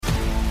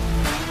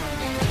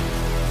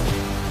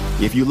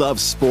If you love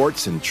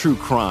sports and true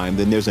crime,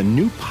 then there's a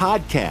new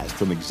podcast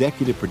from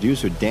executive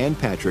producer Dan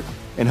Patrick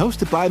and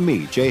hosted by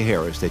me, Jay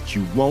Harris, that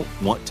you won't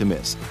want to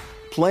miss.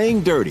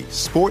 Playing Dirty: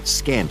 Sports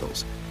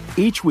Scandals.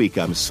 Each week,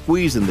 I'm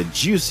squeezing the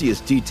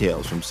juiciest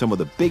details from some of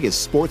the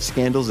biggest sports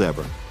scandals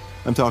ever.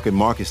 I'm talking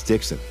Marcus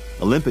Dixon,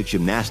 Olympic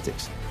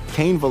gymnastics,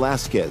 Cain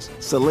Velasquez,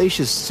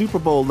 salacious Super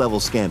Bowl-level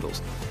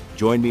scandals.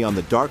 Join me on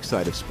the dark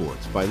side of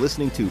sports by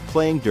listening to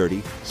Playing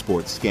Dirty: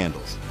 Sports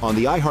Scandals on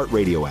the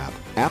iHeartRadio app,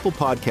 Apple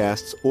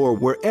Podcasts, or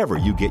wherever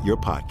you get your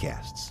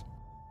podcasts.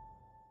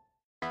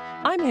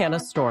 I'm Hannah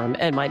Storm,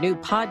 and my new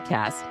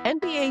podcast,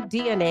 NBA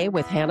DNA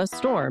with Hannah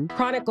Storm,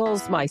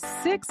 chronicles my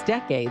 6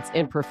 decades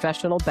in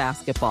professional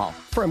basketball.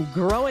 From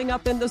growing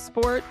up in the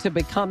sport to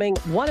becoming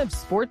one of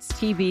sports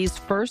TV's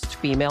first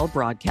female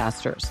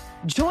broadcasters.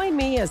 Join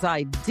me as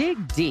I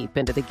dig deep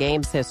into the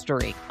game's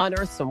history,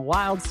 unearth some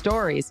wild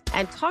stories,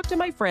 and talk to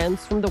my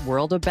friends from the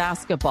world of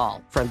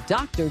basketball, from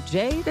Dr.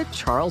 J to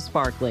Charles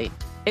Barkley.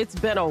 It's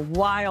been a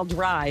wild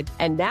ride,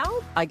 and now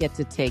I get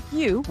to take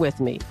you with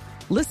me.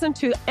 Listen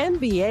to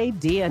NBA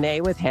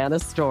DNA with Hannah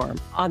Storm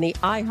on the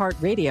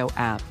iHeartRadio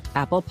app,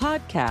 Apple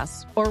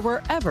Podcasts, or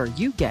wherever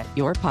you get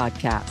your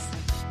podcasts.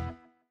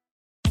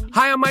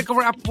 Hi, I'm Michael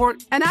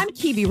Rappaport. And I'm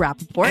Kibi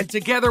Rappaport. And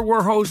together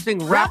we're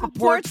hosting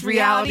Rappaport's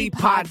Reality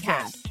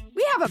Podcast.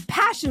 We have a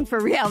passion for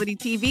reality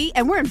TV,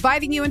 and we're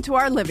inviting you into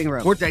our living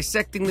room. We're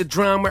dissecting the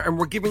drama, and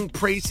we're giving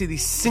praise to the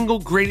single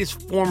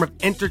greatest form of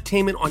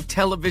entertainment on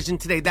television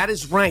today. That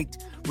is right.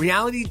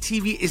 Reality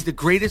TV is the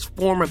greatest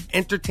form of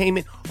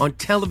entertainment on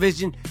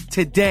television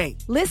today.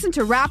 Listen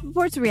to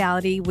Rappaport's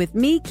Reality with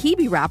me,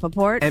 Kibi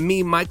Rappaport. And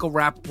me, Michael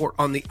Rappaport,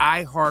 on the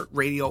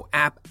iHeartRadio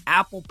app,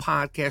 Apple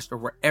Podcast, or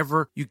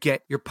wherever you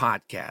get your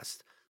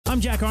podcast. I'm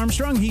Jack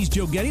Armstrong. He's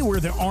Joe Getty. We're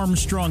the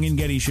Armstrong and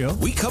Getty Show.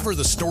 We cover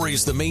the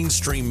stories the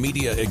mainstream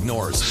media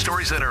ignores.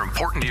 Stories that are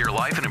important to your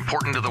life and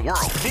important to the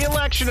world. The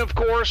election, of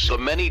course. The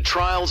many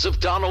trials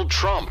of Donald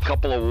Trump.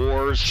 Couple of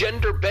wars.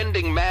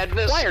 Gender-bending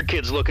madness. Why are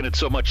kids looking at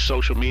so much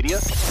social media?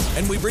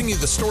 And we bring you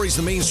the stories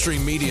the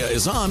mainstream media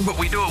is on, but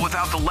we do it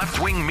without the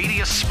left-wing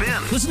media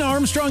spin. Listen to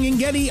Armstrong and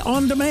Getty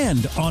on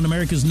demand on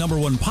America's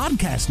 #1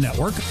 podcast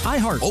network,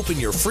 iHeart. Open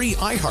your free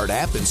iHeart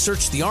app and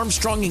search The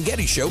Armstrong and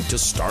Getty Show to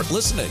start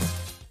listening.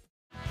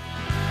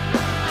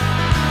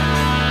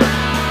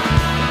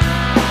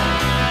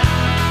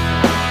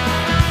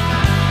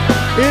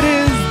 It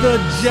is the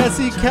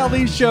Jesse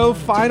Kelly Show,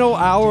 final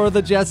hour of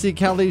the Jesse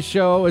Kelly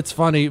Show. It's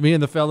funny, me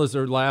and the fellas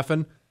are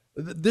laughing.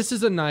 This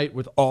is a night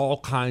with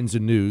all kinds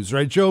of news,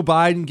 right? Joe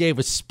Biden gave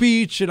a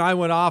speech, and I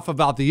went off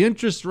about the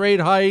interest rate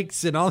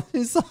hikes and all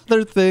these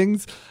other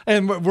things.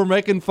 And we're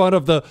making fun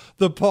of the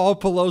Paul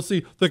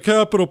Pelosi. The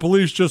Capitol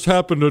Police just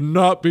happened to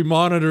not be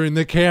monitoring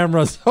the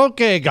cameras.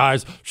 Okay,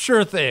 guys,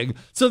 sure thing.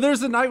 So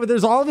there's a night where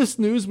there's all this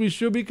news we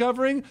should be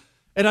covering.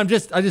 And I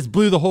just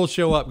blew the whole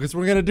show up because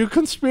we're going to do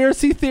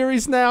conspiracy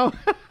theories now.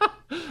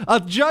 A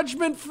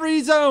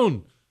judgment-free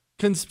zone.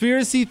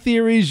 Conspiracy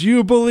theories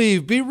you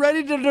believe. Be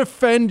ready to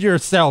defend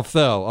yourself,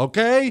 though,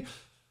 okay?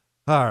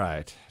 All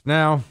right.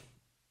 Now,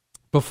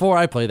 before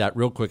I play that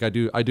real quick, I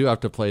do have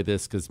to play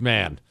this because,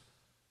 man,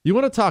 you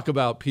want to talk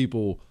about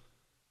people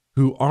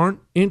who aren't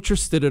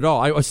interested at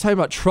all. I was talking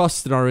about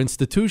trust in our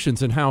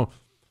institutions and how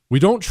we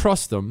don't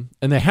trust them,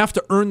 and they have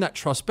to earn that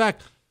trust back.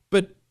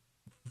 But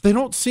they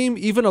don't seem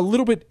even a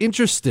little bit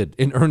interested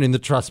in earning the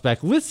trust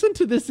back. Listen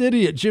to this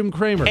idiot, Jim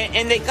Cramer.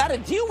 And they got to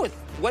deal with,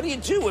 what do you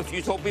do if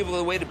you told people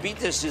the way to beat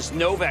this is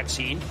no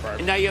vaccine,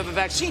 and now you have a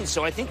vaccine?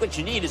 So I think what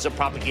you need is a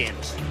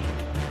propagandist.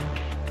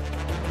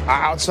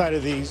 Outside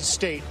of the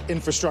state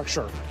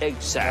infrastructure.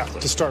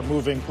 Exactly. To start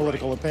moving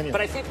political opinion.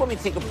 But I think when we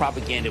think of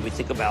propaganda, we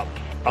think about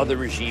other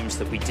regimes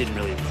that we didn't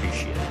really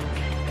appreciate.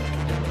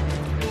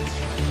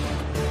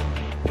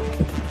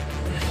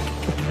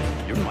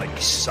 You're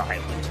mighty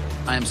silent.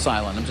 I am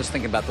silent. I'm just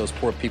thinking about those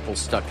poor people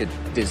stuck at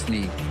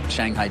Disney,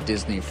 Shanghai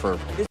Disney for...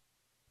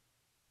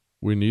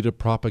 We need a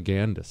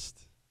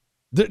propagandist.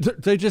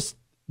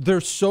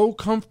 They're so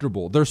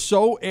comfortable. They're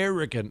so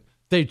arrogant.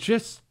 They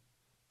just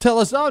tell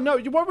us, oh, no,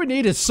 what we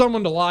need is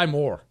someone to lie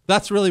more.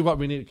 That's really what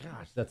we need.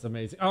 Gosh, that's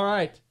amazing. All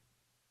right.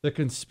 The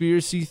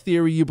conspiracy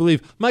theory you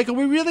believe. Michael,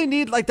 we really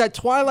need like that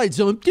Twilight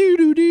Zone.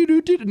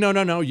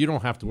 No. You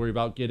don't have to worry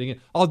about getting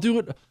it. I'll do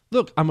it.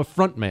 Look, I'm a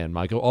front man,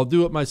 Michael. I'll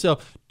do it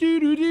myself.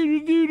 Brody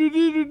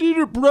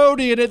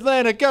in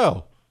Atlanta,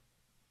 go.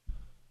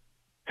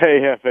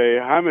 Hey,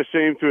 Hefe, I'm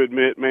ashamed to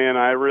admit, man,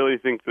 I really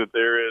think that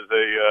there is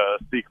a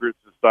secret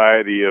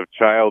society of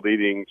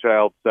child-eating,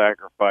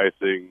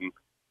 child-sacrificing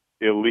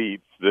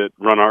elites that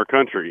run our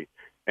country.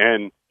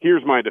 And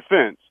here's my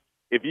defense.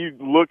 If you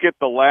look at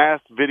the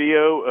last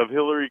video of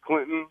Hillary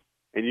Clinton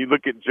and you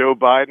look at Joe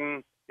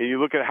Biden and you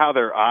look at how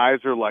their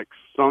eyes are like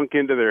sunk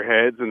into their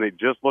heads and they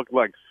just look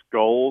like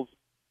skulls,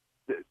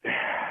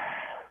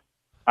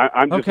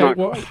 I'm just not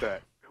like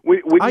that.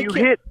 When you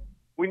hit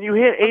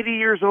 80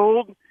 years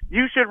old,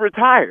 you should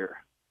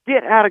retire.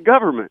 Get out of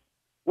government.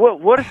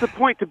 What is the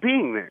point to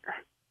being there?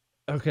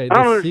 Okay,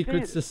 the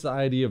secret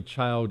society of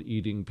child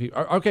eating people.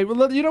 Okay,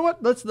 well, you know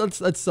what? Let's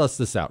suss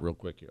this out real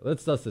quick here.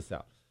 Let's suss this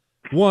out.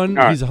 One,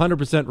 he's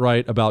 100%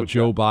 right about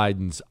Joe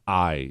Biden's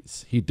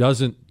eyes. He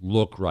doesn't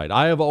look right.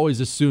 I have always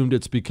assumed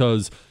it's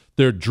because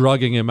they're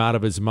drugging him out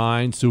of his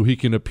mind so he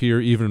can appear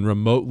even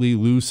remotely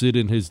lucid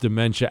in his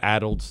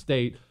dementia-addled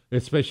state,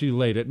 especially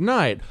late at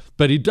night.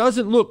 But he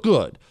doesn't look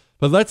good.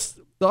 But let's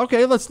talk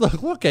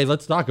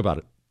about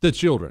it. The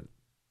children.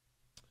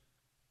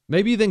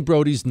 Maybe you think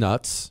Brody's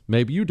nuts.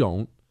 Maybe you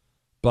don't.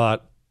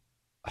 But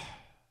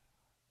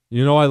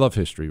you know I love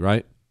history,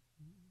 right?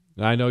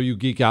 I know you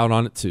geek out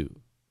on it too.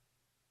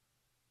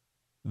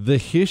 The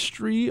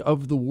history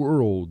of the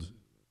world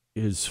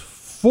is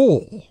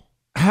full,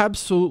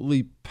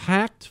 absolutely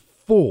packed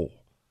full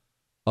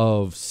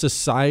of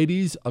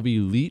societies of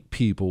elite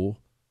people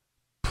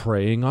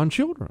preying on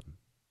children.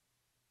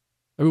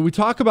 I mean, we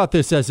talk about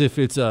this as if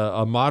it's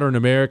a modern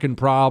American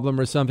problem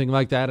or something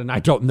like that, and I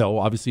don't know.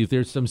 Obviously, if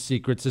there's some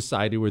secret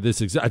society where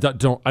this exists,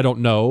 I don't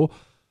know.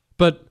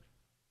 But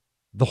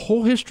the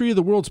whole history of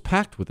the world's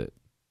packed with it.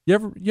 You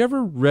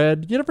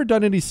ever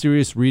done any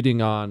serious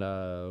reading on,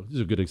 this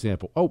is a good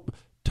example. Oh,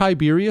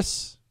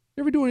 Tiberius.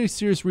 You ever do any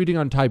serious reading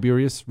on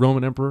Tiberius,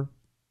 Roman emperor?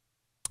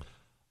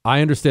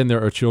 I understand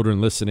there are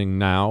children listening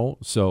now,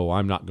 so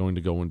I'm not going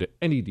to go into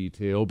any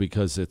detail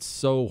because it's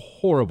so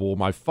horrible.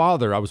 I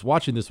was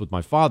watching this with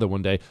my father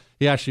one day.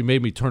 He actually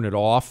made me turn it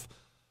off.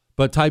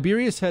 But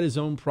Tiberius had his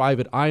own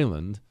private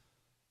island,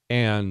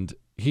 and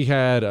he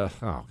had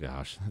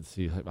let's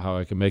see how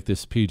I can make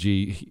this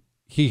PG.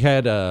 He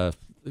had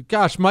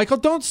gosh, Michael,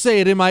 don't say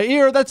it in my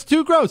ear. That's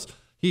too gross.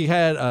 He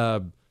had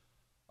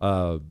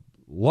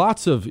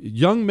lots of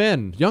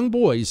young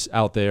boys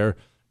out there,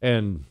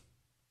 and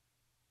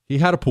he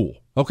had a pool.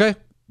 Okay?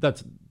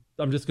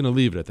 I'm just going to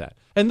leave it at that.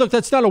 And look,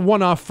 that's not a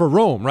one-off for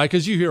Rome, right?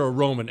 Because you hear a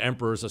Roman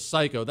emperor is a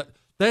psycho.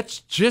 That's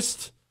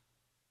just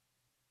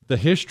the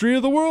history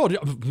of the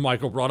world.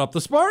 Michael brought up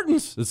the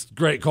Spartans. It's a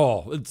great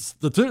call. It's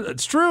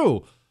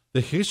true.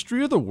 The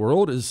history of the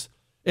world is,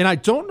 and I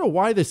don't know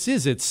why this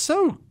is. It's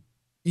so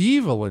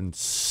evil and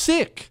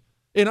sick.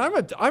 And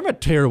I'm a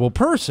terrible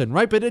person,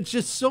 right? But it's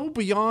just so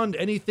beyond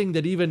anything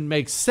that even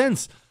makes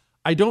sense.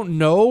 I don't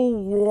know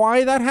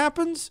why that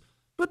happens,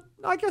 but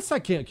I guess I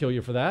can't kill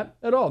you for that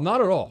at all.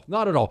 Not at all.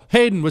 Not at all.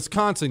 Hayden,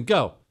 Wisconsin,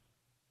 go.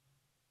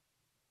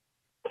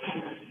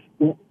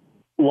 The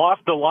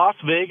Las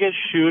Vegas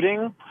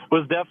shooting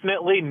was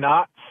definitely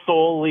not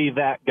solely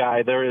that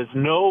guy. There is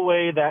no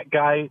way that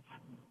guy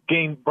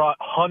brought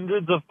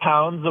hundreds of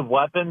pounds of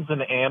weapons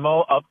and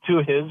ammo up to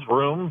his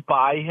room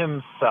by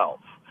himself.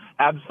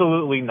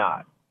 Absolutely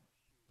not.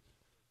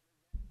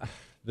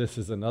 This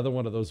is another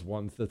one of those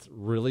ones that's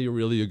really,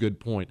 really a good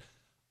point.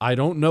 I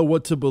don't know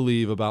what to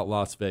believe about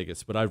Las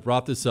Vegas, but I've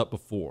brought this up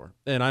before,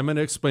 and I'm going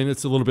to explain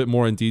this a little bit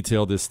more in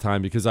detail this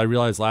time because I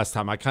realized last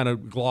time I kind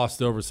of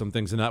glossed over some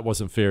things, and that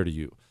wasn't fair to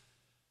you.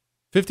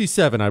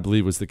 57, I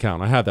believe, was the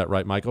count. I have that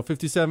right, Michael.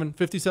 57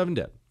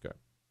 dead. Okay.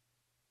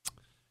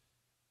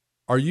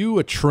 Are you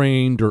a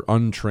trained or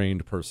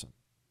untrained person?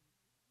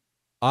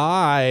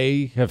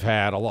 I have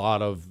had a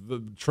lot of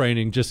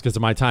training just because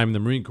of my time in the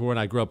Marine Corps, and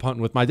I grew up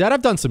hunting with my dad.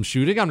 I've done some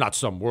shooting. I'm not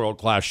some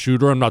world-class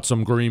shooter. I'm not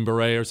some Green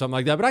Beret or something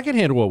like that, but I can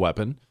handle a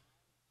weapon.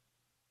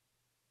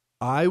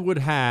 I would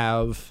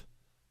have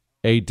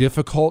a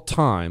difficult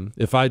time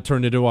if I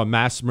turned into a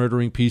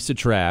mass-murdering piece of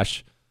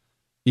trash,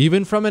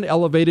 even from an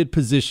elevated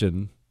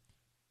position,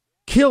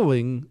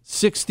 killing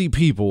 60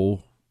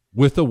 people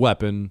with a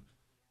weapon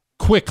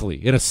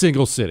quickly in a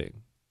single sitting.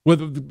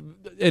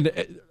 And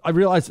I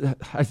realized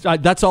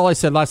that's all I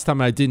said last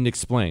time. I didn't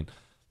explain.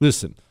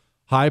 Listen,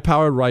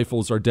 high-powered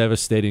rifles are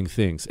devastating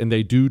things, and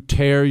they do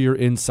tear your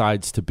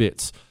insides to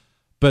bits.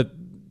 But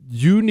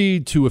you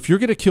need to, if you're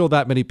going to kill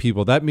that many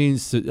people, that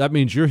means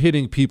you're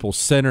hitting people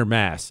center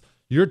mass.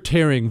 You're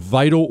tearing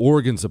vital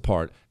organs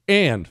apart.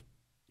 And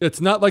it's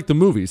not like the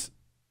movies.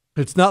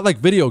 It's not like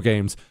video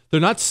games. They're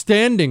not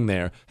standing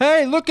there.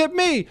 Hey, look at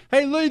me.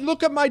 Hey,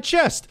 look at my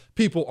chest.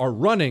 People are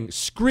running,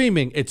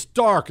 screaming. It's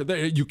dark.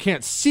 You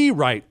can't see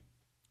right.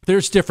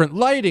 There's different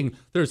lighting.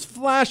 There's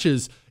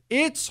flashes.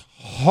 It's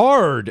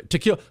hard to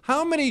kill.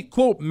 How many,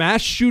 quote,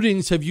 mass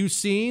shootings have you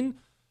seen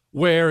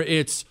where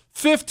it's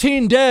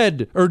 15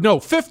 dead, or no,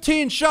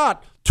 15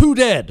 shot, 2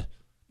 dead?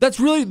 That's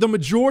really the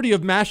majority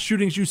of mass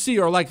shootings you see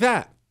are like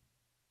that.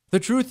 The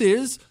truth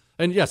is,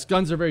 and yes,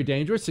 guns are very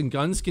dangerous and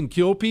guns can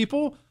kill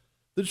people.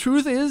 The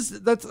truth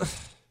is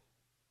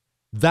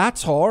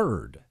that's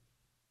hard.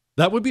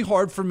 That would be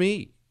hard for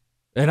me.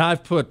 And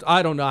I've put,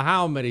 I don't know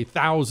how many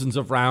thousands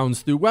of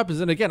rounds through weapons.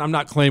 And again, I'm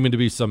not claiming to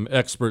be some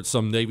expert,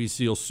 some Navy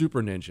SEAL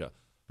super ninja,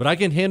 but I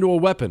can handle a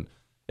weapon.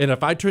 And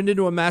if I turned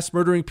into a mass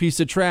murdering piece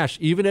of trash,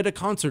 even at a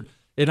concert,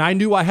 and I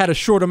knew I had a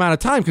short amount of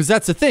time, because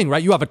that's the thing,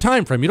 right? You have a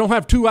time frame. You don't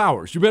have 2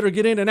 hours. You better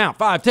get in and out.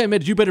 5, 10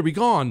 minutes, you better be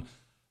gone.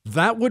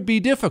 That would be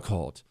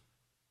difficult.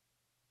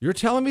 You're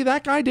telling me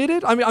that guy did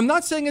it? I mean, I'm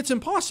not saying it's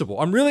impossible.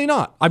 I'm really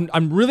not.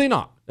 I'm really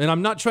not. And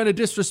I'm not trying to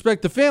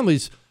disrespect the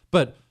families,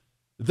 but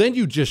then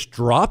you just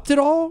dropped it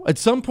all? At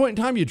some point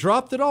in time, you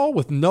dropped it all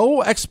with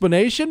no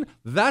explanation?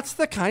 That's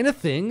the kind of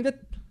thing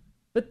that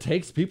That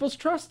takes people's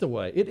trust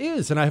away. It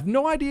is, and I have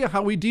no idea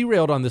how we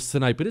derailed on this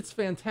tonight, but it's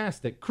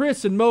fantastic.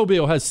 Chris in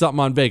Mobile has something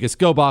on Vegas.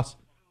 Go, boss.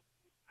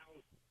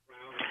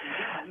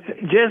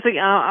 Jesse,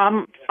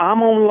 I'm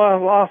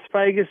on Las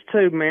Vegas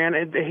too, man.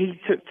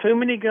 He took too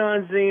many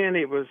guns in.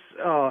 It was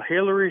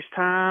Hillary's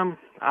time.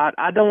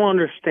 I don't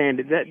understand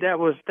it. That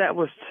was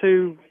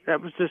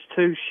just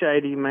too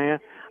shady, man.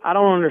 I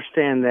don't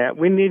understand that.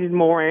 We needed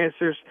more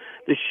answers.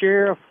 The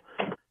sheriff,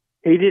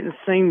 he didn't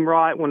seem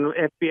right when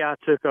the FBI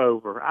took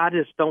over. I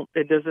just don't.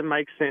 It doesn't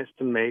make sense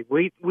to me.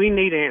 We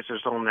need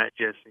answers on that,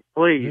 Jesse.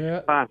 Please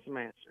find some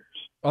answers.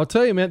 I'll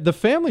tell you, man. The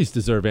families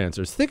deserve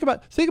answers. Think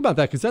about that,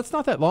 because that's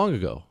not that long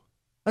ago.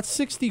 That's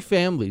 60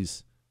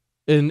 families,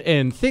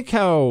 and think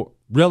how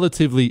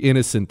relatively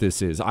innocent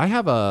this is. I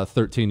have a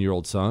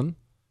 13-year-old son.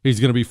 He's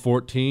going to be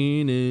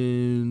 14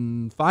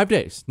 in 5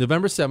 days.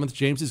 November 7th,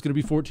 James is going to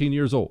be 14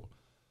 years old.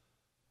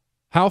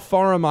 How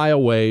far am I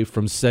away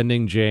from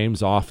sending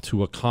James off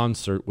to a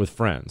concert with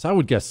friends? I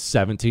would guess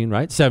 17,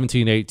 right?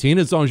 17, 18.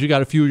 As long as you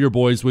got a few of your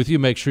boys with you,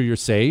 make sure you're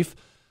safe.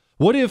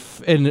 What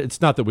if, and it's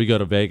not that we go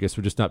to Vegas,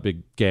 we're just not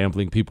big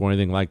gambling people or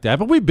anything like that,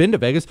 but we've been to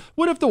Vegas.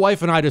 What if the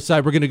wife and I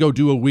decide we're going to go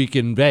do a week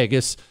in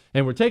Vegas,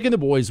 and we're taking the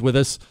boys with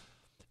us,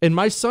 and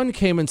my son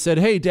came and said,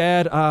 hey,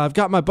 Dad, I've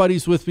got my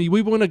buddies with me.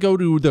 We want to go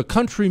to the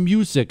country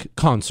music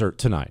concert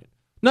tonight.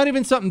 Not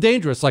even something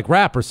dangerous like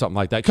rap or something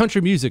like that. Country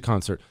music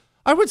concert.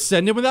 I would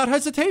send him without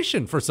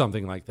hesitation for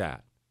something like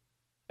that.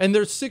 And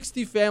there's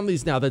 60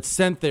 families now that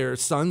sent their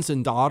sons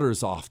and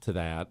daughters off to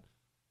that,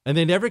 and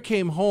they never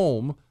came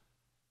home.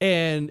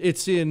 And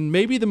it's in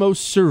maybe the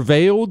most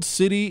surveilled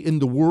city in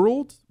the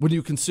world when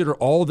you consider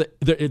all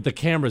the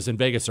cameras in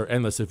Vegas are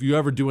endless. If you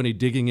ever do any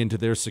digging into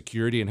their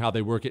security and how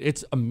they work it,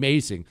 it's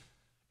amazing.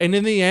 And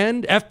in the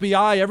end,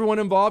 FBI, everyone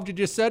involved, you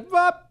just said,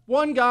 well,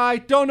 one guy,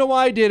 don't know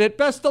why I did it,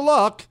 best of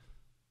luck.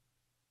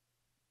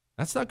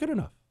 That's not good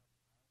enough.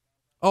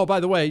 Oh, by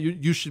the way,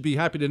 you should be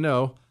happy to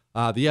know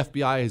the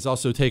FBI has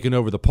also taken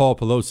over the Paul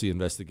Pelosi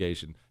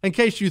investigation, in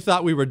case you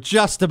thought we were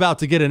just about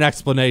to get an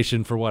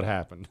explanation for what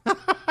happened.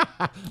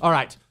 All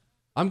right,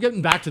 I'm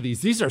getting back to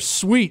these. These are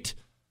sweet.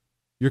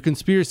 Your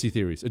conspiracy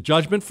theories. A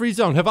judgment-free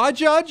zone. Have I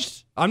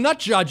judged? I'm not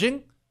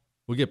judging.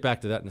 We'll get back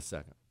to that in a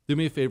second. Do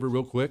me a favor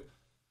real quick.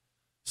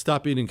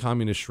 Stop eating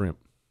communist shrimp.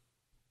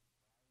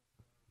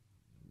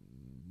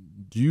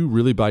 Do you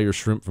really buy your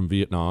shrimp from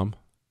Vietnam?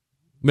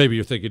 Maybe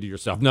you're thinking to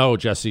yourself, no,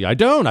 Jesse, I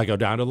don't. I go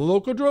down to the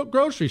local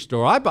grocery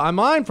store. I buy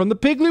mine from the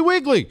Piggly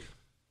Wiggly.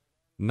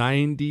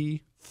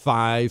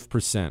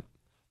 95%.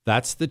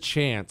 That's the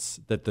chance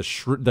that the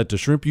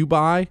shrimp you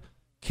buy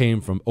came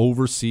from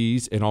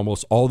overseas, and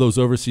almost all those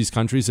overseas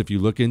countries, if you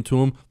look into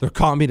them, they're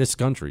communist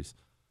countries.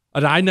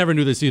 And I never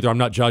knew this either. I'm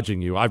not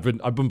judging you. I've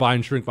been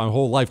buying shrimp my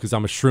whole life because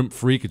I'm a shrimp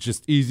freak. It's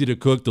just easy to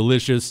cook,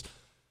 delicious.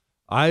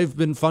 I've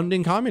been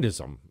funding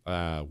communism.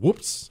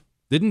 Whoops.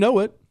 Didn't know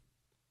it.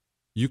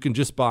 You can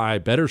just buy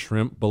better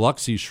shrimp,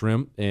 Biloxi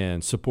shrimp,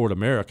 and support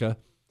America,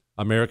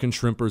 American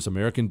shrimpers,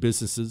 American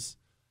businesses,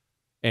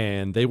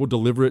 and they will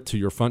deliver it to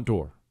your front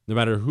door. No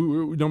matter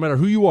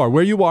who you are,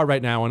 where you are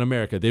right now in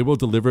America, they will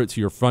deliver it to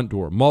your front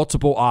door.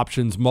 Multiple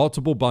options,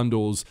 multiple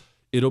bundles.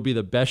 It'll be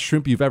the best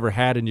shrimp you've ever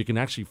had, and you can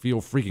actually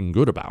feel freaking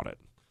good about it.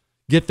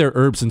 Get their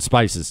herbs and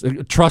spices.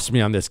 Trust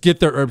me on this. Get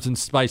their herbs and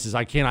spices.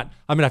 I'm going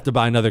to have to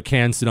buy another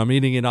can soon. I'm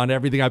eating it on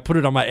everything. I put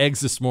it on my eggs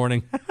this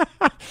morning.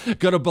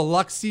 Go to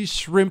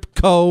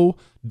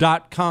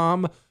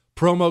BiloxiShrimpCo.com.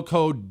 Promo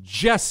code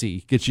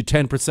Jesse gets you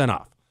 10%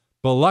 off.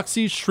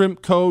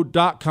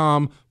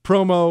 BiloxiShrimpCo.com.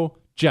 Promo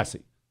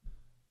Jesse.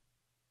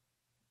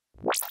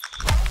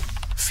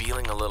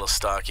 Feeling a little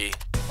stocky?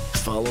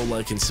 Follow,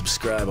 like, and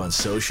subscribe on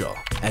social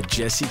at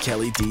Jesse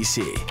Kelly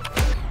DC.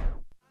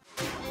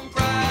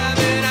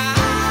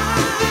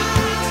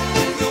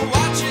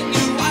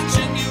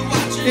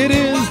 It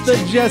is the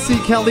Jesse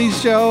Kelly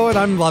Show, and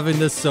I'm loving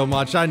this so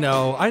much. I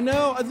know.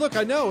 Look,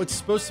 I know it's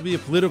supposed to be a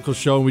political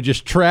show, and we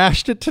just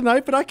trashed it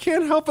tonight, but I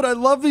can't help it. I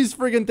love these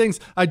friggin' things.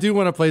 I do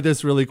want to play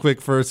this really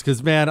quick first,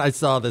 because, man, I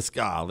saw this,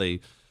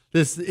 golly.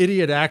 This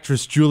idiot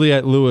actress,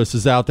 Juliette Lewis,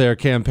 is out there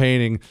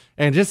campaigning,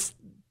 and just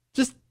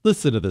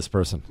listen to this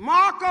person.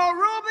 Marco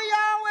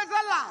Rubio is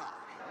a liar.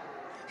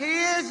 He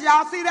is.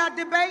 Y'all see that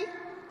debate?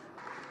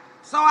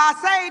 So I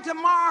say to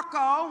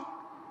Marco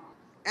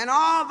and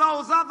all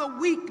those other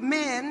weak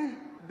men,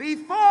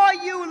 before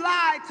you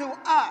lie to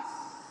us,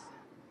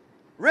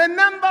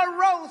 remember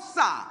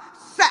Rosa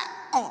sat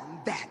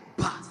on that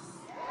bus.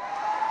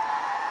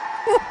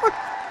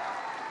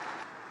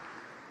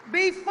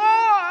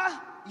 Before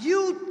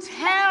you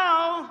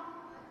tell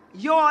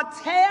your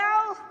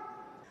tale,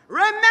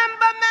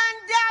 remember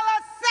Mandela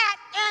sat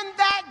in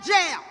that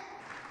jail.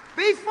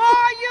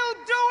 Before you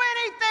do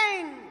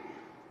anything,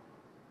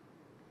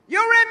 you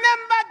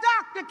remember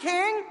Dr.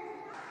 King.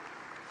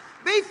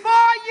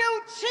 Before you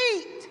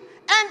cheat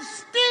and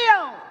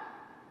steal,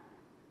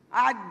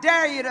 I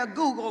dare you to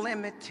Google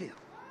Emmett Till.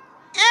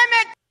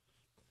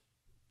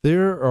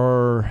 There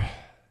are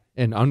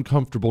an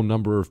uncomfortable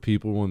number of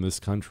people in this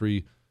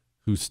country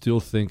who still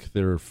think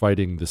they're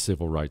fighting the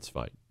civil rights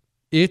fight.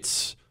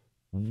 It's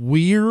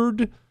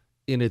weird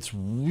and it's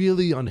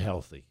really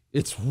unhealthy.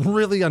 It's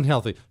really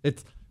unhealthy.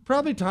 It's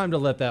probably time to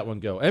let that one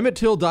go. Emmett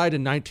Till died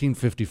in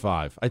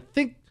 1955. I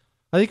think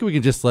we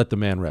can just let the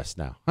man rest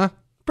now, huh?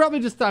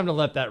 Probably just time to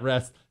let that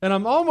rest. And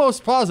I'm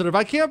almost positive,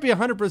 I can't be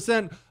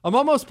 100%, I'm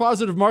almost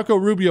positive Marco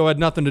Rubio had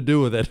nothing to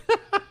do with it.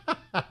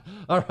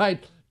 All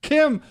right,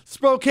 Kim,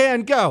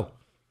 Spokane, go.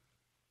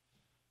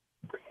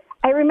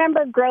 I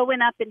remember growing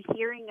up and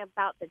hearing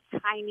about the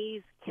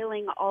Chinese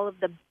killing all of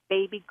the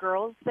baby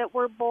girls that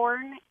were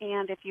born,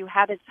 and if you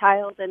had a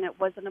child and it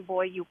wasn't a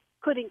boy, you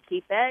couldn't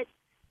keep it.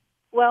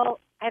 Well,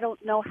 I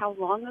don't know how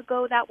long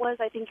ago that was.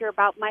 I think you're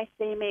about my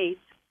same age,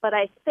 but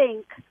I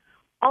think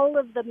all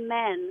of the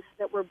men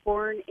that were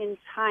born in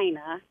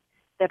China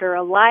that are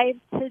alive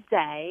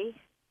today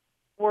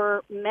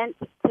were meant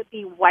to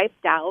be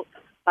wiped out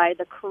by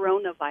the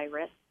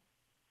coronavirus.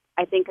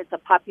 I think it's a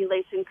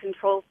population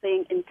control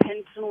thing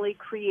intentionally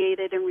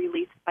created and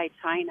released by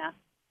China.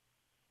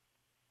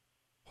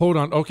 Hold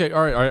on. Okay.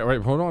 All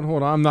right. Hold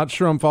on. I'm not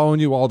sure I'm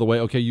following you all the way.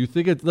 Okay. You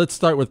think let's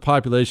start with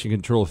population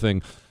control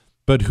thing.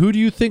 But who do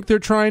you think they're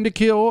trying to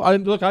kill? I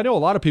know a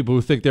lot of people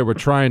who think they were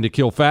trying to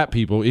kill fat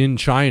people in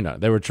China.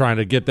 They were trying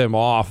to get them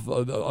off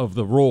of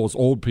the rolls,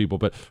 old people.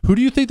 But who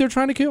do you think they're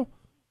trying to kill?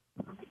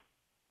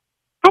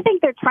 I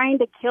think they're trying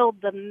to kill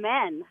the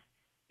men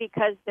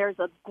because there's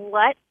a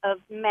glut of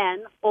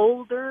men,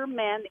 older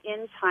men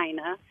in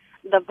China.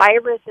 The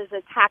virus is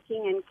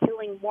attacking and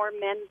killing more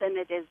men than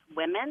it is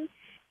women.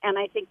 And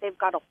I think they've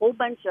got a whole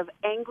bunch of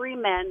angry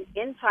men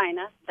in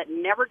China that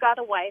never got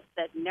a wife,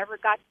 that never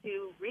got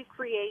to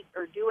recreate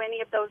or do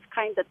any of those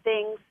kinds of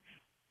things.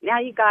 Now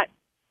you got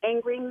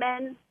angry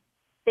men.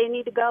 They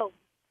need to go.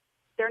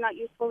 They're not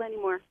useful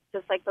anymore,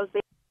 just like those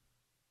babies.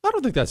 I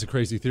don't think that's a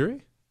crazy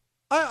theory.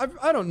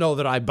 I don't know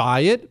that I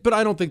buy it, but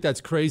I don't think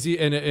that's crazy.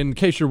 And in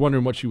case you're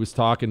wondering what she was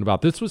talking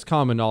about, this was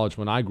common knowledge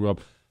when I grew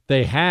up.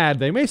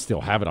 They may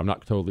still have it, I'm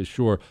not totally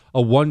sure,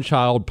 a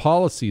one-child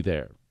policy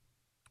there.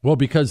 Well,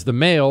 because the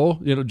male,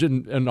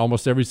 in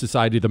almost every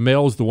society, the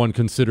male is the one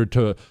considered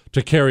to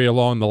carry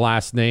along the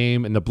last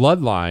name and the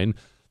bloodline.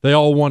 They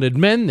all wanted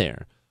men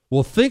there.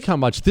 Well, think how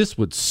much this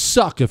would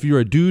suck if you're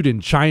a dude in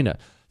China.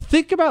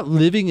 Think about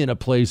living in a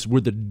place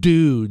where the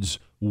dudes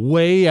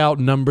way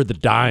outnumber the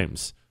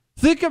dimes.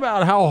 Think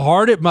about how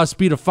hard it must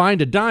be to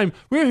find a dime.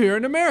 We're here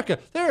in America.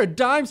 There are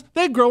dimes.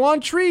 They grow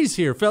on trees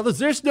here, fellas.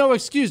 There's no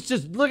excuse.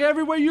 Just look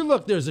everywhere you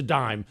look, there's a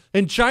dime.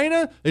 In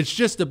China, it's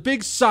just a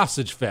big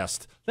sausage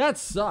fest. That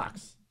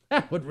sucks.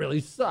 That would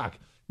really suck.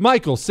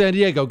 Michael, San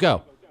Diego,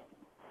 go.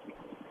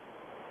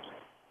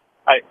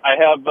 I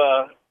have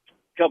a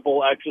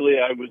couple, actually.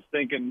 I was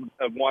thinking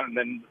of one, and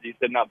then you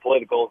said not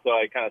political, so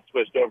I kind of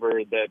switched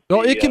over.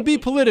 Well, it can be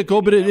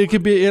political, but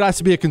it has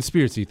to be a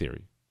conspiracy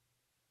theory.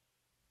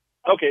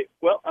 Okay,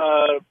 well,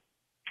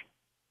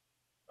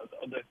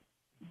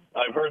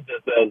 I've heard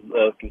this as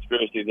a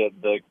conspiracy that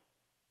the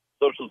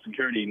Social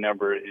Security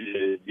number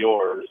is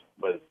yours,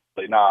 but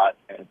it's not,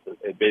 and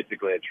it's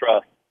basically a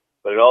trust.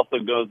 But it also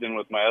goes in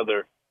with my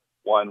other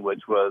one,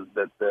 which was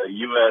that the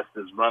U.S.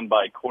 is run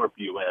by Corp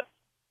U.S.,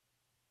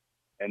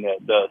 and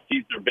that the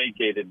seats are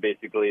vacated,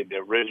 basically, the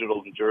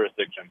original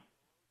jurisdiction.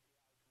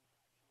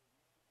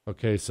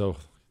 Okay, so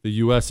the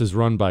U.S. is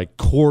run by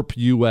Corp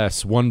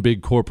U.S., one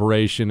big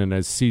corporation, and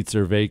as seats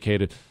are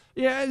vacated.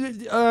 Yeah,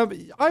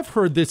 I've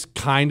heard this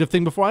kind of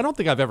thing before. I don't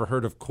think I've ever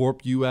heard of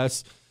Corp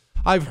U.S.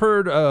 I've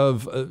heard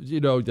of,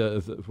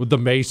 the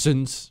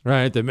Masons,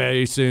 right? The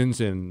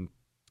Masons and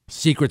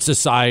secret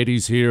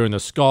societies here and the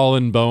Skull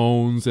and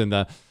Bones. And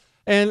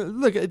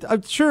look,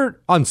 I'm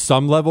sure on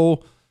some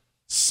level,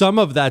 some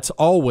of that's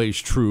always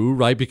true,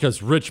 right?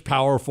 Because rich,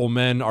 powerful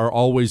men are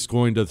always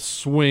going to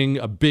swing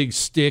a big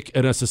stick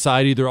in a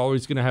society. They're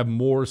always going to have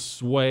more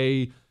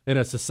sway in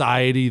a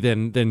society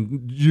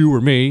than you or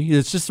me.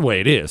 It's just the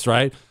way it is,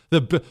 right?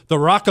 The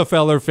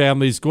Rockefeller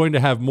family is going to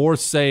have more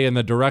say in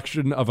the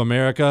direction of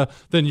America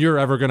than you're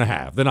ever going to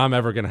have, than I'm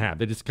ever going to have.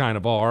 They just kind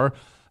of are.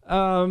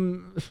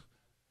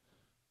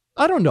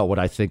 I don't know what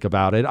I think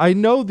about it. I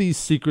know these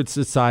secret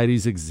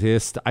societies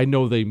exist. I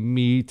know they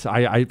meet.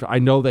 I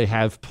know they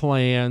have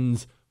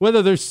plans.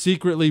 Whether they're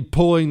secretly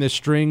pulling the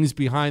strings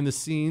behind the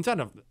scenes, I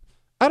don't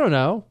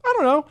know.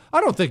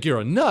 I don't think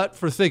you're a nut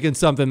for thinking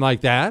something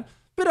like that,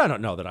 but I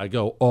don't know that I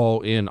go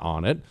all in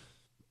on it.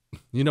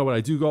 You know what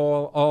I do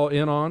go all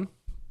in on?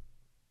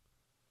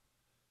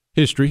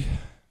 History.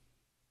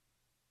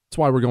 That's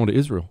why we're going to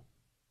Israel.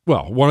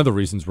 Well, one of the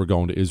reasons we're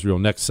going to Israel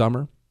next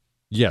summer.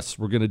 Yes,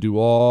 we're going to do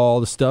all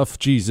the stuff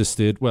Jesus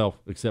did. Well,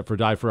 except for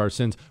die for our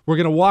sins. We're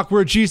going to walk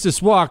where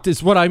Jesus walked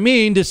is what I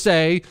mean to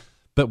say.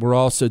 But we're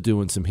also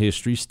doing some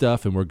history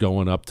stuff, and we're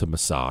going up to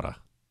Masada.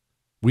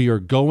 We are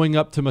going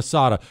up to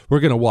Masada. We're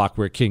going to walk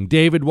where King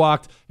David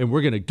walked, and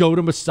we're going to go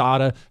to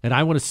Masada, and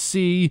I want to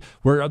see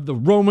where the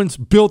Romans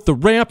built the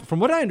ramp.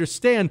 From what I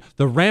understand,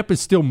 the ramp is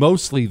still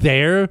mostly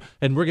there,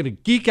 and we're going to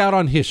geek out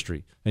on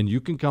history. And you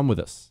can come with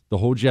us, the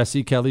whole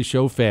Jesse Kelly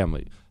Show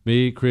family.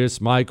 Me,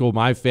 Chris, Michael,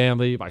 my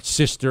family, my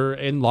sister,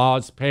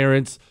 in-laws,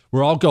 parents,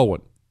 we're all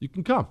going. You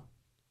can come.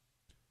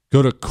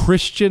 Go to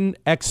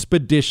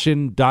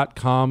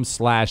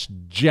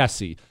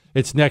christianexpedition.com/Jesse.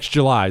 It's next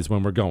July is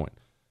when we're going.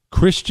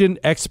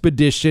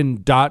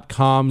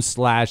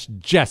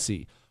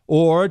 christianexpedition.com/Jesse.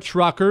 Or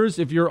truckers,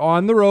 if you're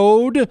on the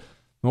road,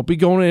 don't be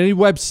going to any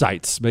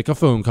websites. Make a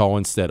phone call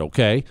instead,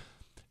 okay?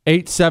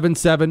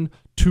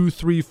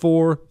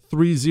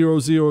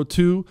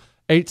 877-234-3002.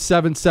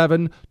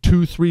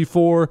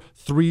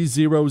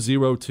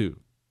 877-234-3002.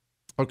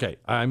 Okay,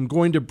 I'm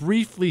going to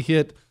briefly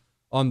hit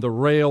on the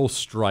rail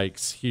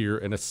strikes here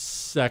in a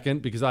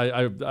second because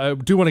I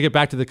do want to get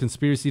back to the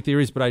conspiracy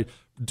theories, but I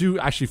do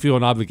actually feel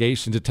an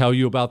obligation to tell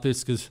you about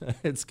this because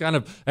it's kind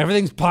of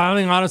everything's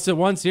piling on us at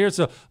once here.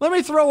 So let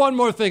me throw one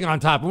more thing on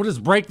top. We'll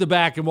just break the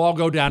back and we'll all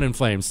go down in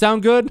flames.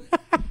 Sound good?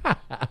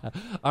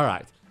 All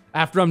right.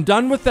 After I'm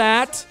done with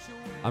that,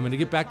 I'm going to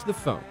get back to the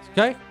phones,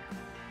 okay?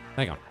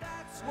 Hang on.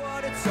 That's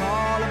what it's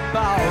all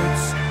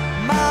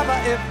about.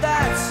 Mama, if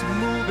that's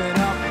moving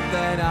up,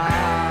 then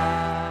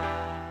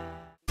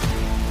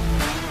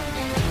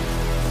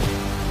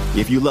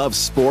If you love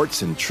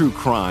sports and true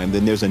crime,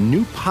 then there's a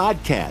new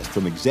podcast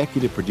from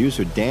executive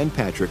producer Dan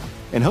Patrick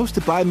and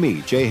hosted by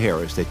me, Jay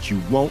Harris, that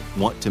you won't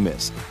want to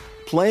miss.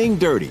 Playing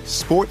Dirty: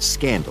 Sports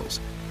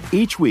Scandals.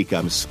 Each week,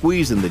 I'm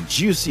squeezing the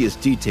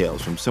juiciest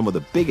details from some of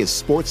the biggest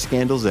sports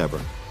scandals ever.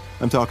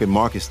 I'm talking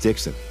Marcus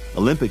Dixon,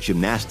 Olympic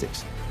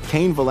gymnastics,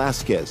 Cain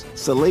Velasquez,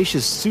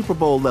 salacious Super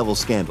Bowl-level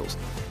scandals.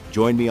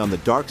 Join me on the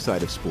dark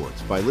side of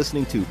sports by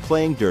listening to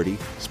Playing Dirty: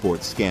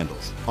 Sports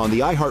Scandals on the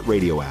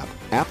iHeartRadio app,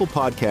 Apple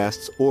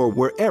Podcasts, or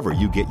wherever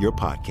you get your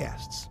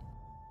podcasts.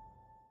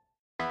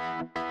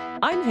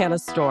 I'm Hannah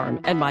Storm,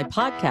 and my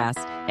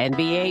podcast,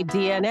 NBA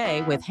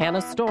DNA with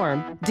Hannah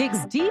Storm,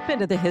 digs deep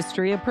into the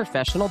history of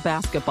professional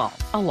basketball,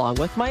 along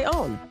with my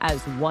own,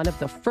 as one of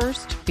the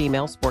first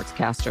female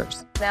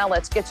sportscasters. Now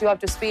let's get you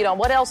up to speed on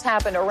what else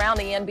happened around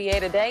the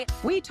NBA today.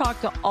 We talk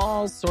to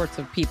all sorts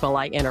of people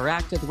I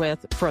interacted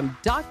with, from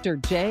Dr.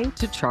 J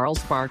to Charles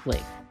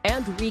Barkley,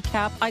 and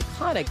recap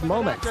iconic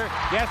moments.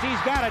 Yes,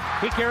 he's got it.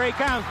 Here he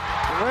comes.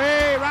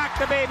 Way rock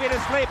the baby to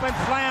sleep and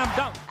slam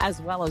dunk.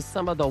 As well as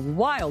some of the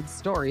wild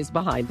stories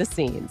behind the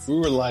scenes. We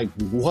were like,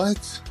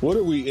 what? What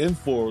are we in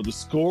for? The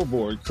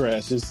scoreboard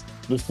crashes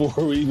before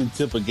we even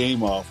tip a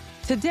game off.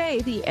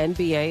 Today, the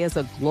NBA is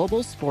a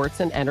global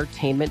sports and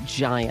entertainment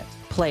giant.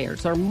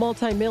 Players are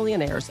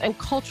multimillionaires and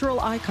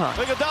cultural icons.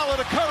 Iguodala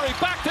to Curry,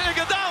 back to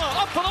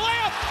Iguodala, up for the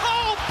layup.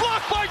 Oh,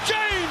 blocked by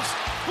James.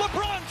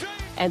 LeBron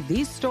James. And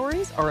these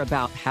stories are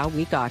about how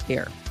we got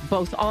here,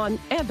 both on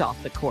and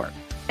off the court.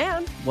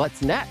 And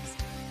what's next?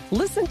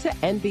 Listen to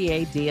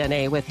NBA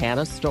DNA with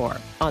Hannah Storm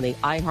on the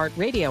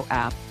iHeartRadio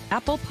app,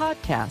 Apple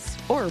Podcasts,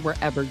 or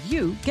wherever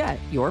you get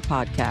your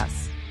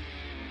podcasts.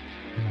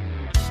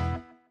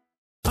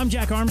 I'm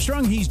Jack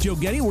Armstrong. He's Joe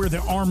Getty. We're the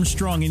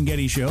Armstrong and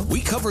Getty Show.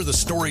 We cover the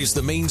stories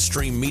the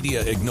mainstream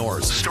media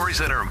ignores. Stories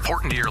that are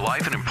important to your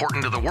life and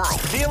important to the world.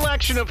 The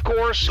election, of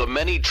course, the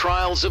many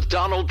trials of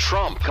Donald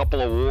Trump, couple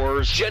of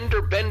wars,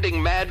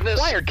 gender-bending madness.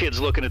 Why are kids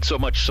looking at so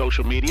much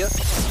social media?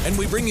 And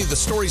we bring you the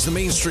stories the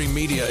mainstream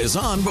media is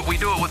on, but we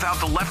do it without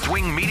the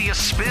left-wing media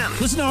spin.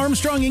 Listen to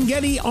Armstrong and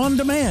Getty on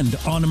demand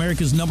on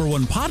America's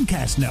 #1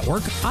 podcast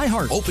network,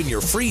 iHeart. Open your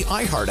free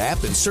iHeart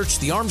app and search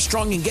the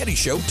Armstrong and Getty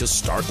Show to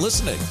start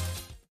listening.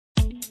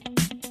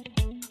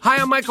 Hi,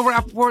 I'm Michael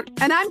Rappaport.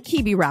 And I'm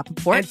Kibi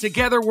Rappaport. And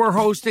together we're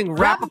hosting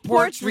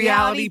Rappaport's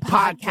Reality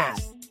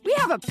Podcast. We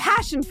have a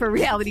passion for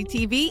reality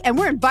TV, and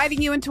we're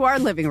inviting you into our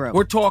living room.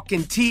 We're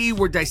talking tea,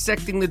 we're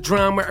dissecting the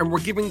drama, and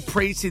we're giving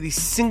praise to the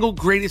single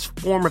greatest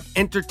form of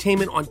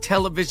entertainment on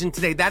television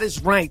today. That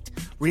is right.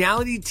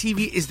 Reality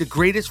TV is the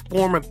greatest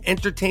form of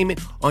entertainment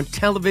on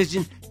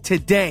television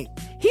today.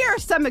 Here are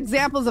some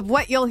examples of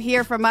what you'll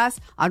hear from us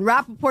on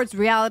Rappaport's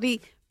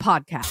Reality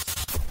Podcast.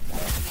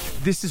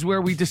 This is where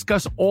we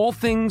discuss all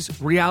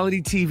things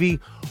reality TV,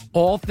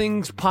 all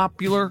things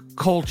popular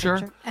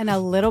culture. And a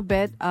little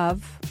bit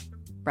of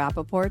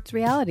Rappaport's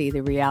reality,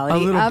 the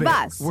reality of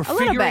us. We're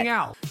figuring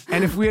out.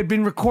 And if we had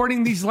been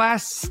recording these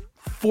last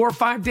 4 or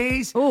 5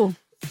 days,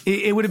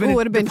 it would have been,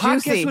 the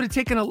podcast juicy. would have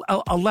taken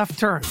a left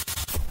turn.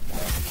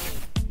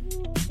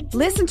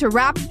 Listen to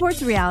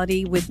Rappaport's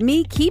Reality with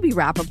me, Kibi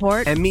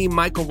Rappaport. And me,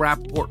 Michael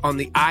Rappaport, on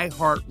the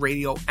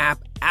iHeartRadio app,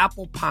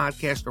 Apple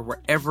Podcast, or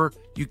wherever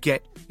you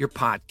get your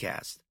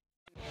podcast.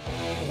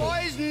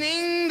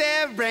 Poisoning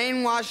their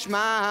brainwashed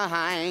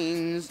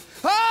minds.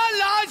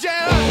 Oh, Lord,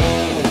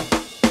 yeah.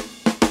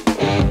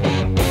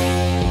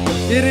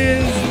 It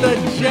is the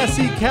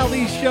Jesse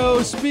Kelly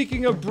Show.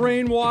 Speaking of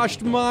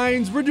brainwashed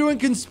minds, we're doing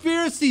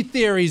conspiracy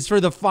theories for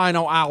the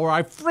final hour.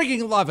 I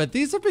freaking love it.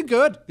 These have been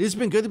good.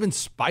 They've been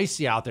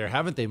spicy out there,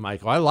 haven't they,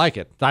 Michael? I like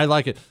it.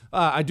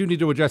 I do need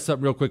to address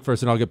something real quick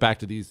first, and I'll get back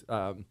to these.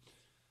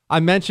 I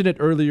mentioned it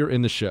earlier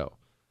in the show.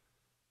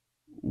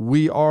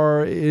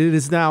 It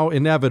is now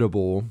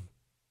inevitable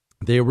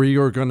that we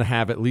are going to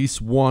have at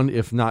least one,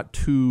 if not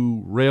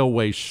two,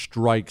 railway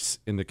strikes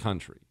in the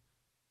country.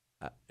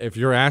 If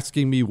you're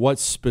asking me what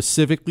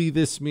specifically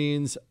this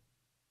means,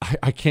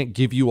 I can't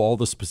give you all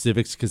the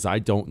specifics because I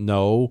don't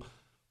know.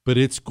 but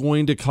it's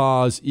going to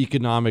cause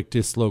economic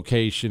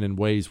dislocation in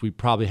ways we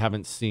probably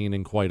haven't seen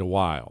in quite a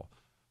while.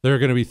 There are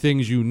going to be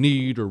things you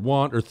need or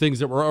want or things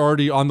that were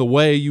already on the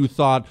way you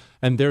thought,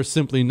 and they're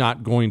simply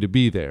not going to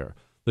be there.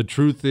 The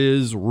truth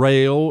is,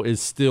 rail is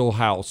still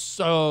how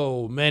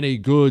so many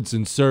goods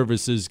and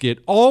services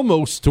get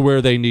almost to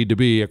where they need to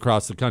be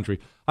across the country.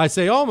 I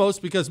say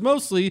almost because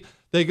mostly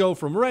they go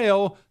from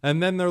rail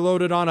and then they're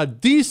loaded on a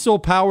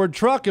diesel-powered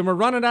truck, and we're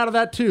running out of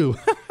that too.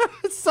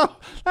 So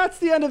that's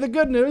the end of the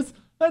good news.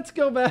 Let's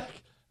go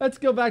back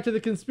to the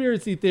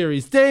conspiracy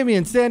theories.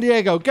 Damien, San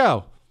Diego,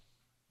 go.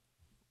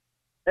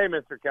 Hey,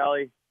 Mr.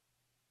 Kelly.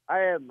 I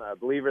am a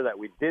believer that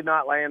we did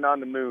not land on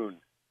the moon.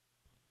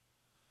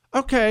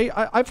 Okay,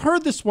 I've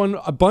heard this one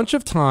a bunch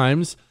of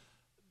times.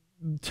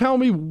 Tell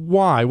me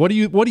why. What do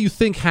you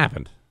think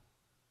happened?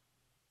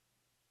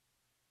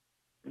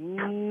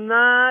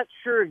 Not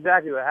sure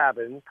exactly what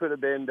happened. Could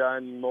have been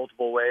done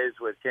multiple ways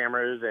with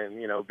cameras and,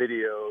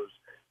 videos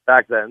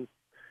back then.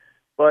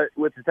 But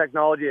with the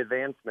technology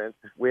advancement,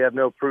 we have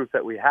no proof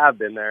that we have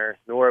been there,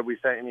 nor have we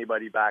sent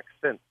anybody back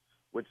since,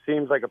 which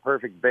seems like a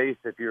perfect base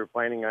if you were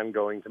planning on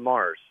going to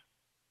Mars.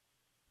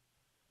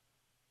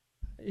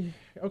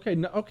 Okay,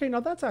 now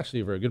that's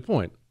actually a very good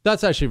point.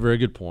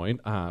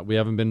 We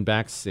haven't been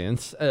back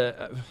since.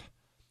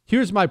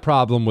 Here's my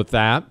problem with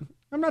that.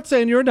 I'm not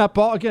saying you're a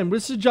nutball. Again,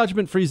 this is a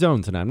judgment-free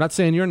zone tonight. I'm not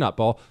saying you're a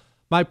nutball.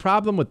 My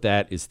problem with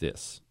that is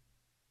this.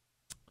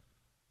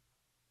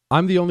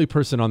 I'm the only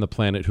person on the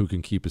planet who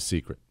can keep a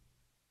secret.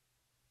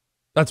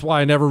 That's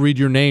why I never read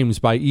your names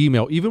by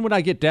email. Even when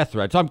I get death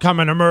threats, I'm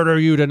coming to murder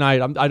you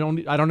tonight. I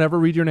don't ever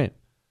read your name.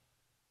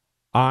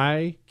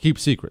 I keep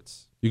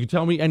secrets. You can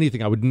tell me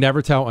anything. I would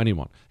never tell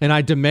anyone. And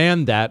I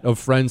demand that of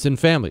friends and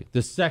family.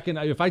 The second,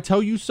 if I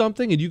tell you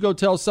something and you go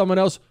tell someone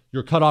else,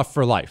 you're cut off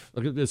for life.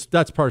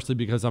 That's partially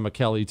because I'm a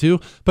Kelly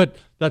too, but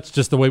that's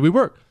just the way we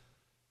work.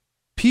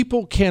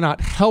 People cannot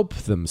help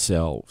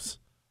themselves.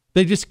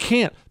 They just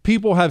can't.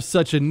 People have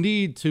such a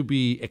need to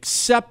be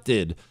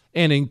accepted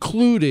and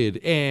included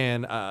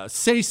and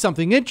say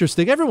something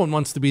interesting. Everyone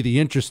wants to be the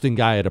interesting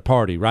guy at a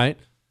party, right?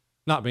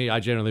 Not me. I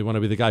generally want to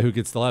be the guy who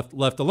gets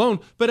left alone.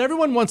 But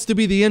everyone wants to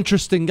be the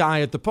interesting guy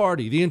at the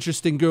party, the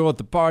interesting girl at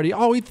the party.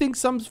 Oh, he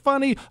thinks I'm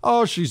funny.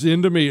 Oh, she's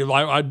into me.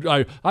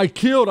 I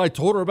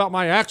told her about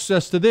my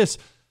access to this.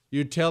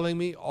 You're telling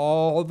me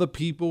all the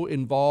people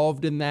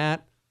involved in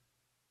that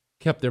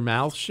kept their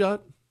mouths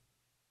shut?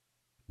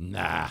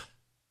 Nah.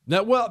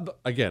 Well,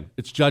 again,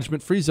 it's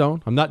judgment-free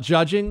zone. I'm not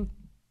judging.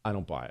 I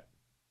don't buy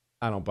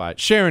it.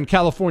 Sharon,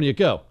 California,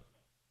 go.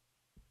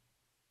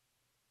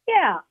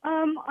 Yeah,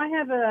 I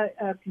have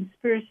a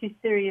conspiracy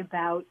theory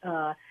about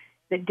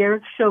that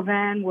Derek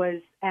Chauvin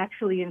was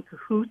actually in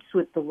cahoots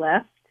with the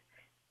left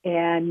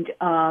and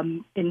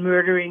in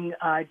murdering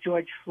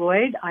George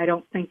Floyd. I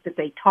don't think that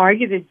they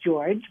targeted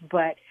George,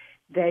 but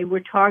they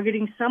were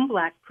targeting some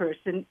black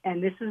person,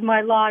 and this is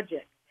my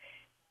logic.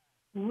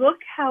 Look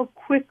how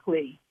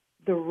quickly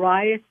the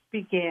riots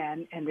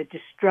began and the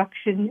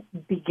destruction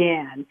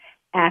began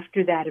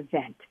after that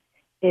event.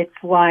 It's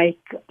like...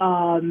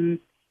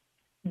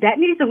 that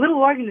needs a little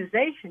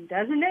organization,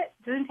 doesn't it?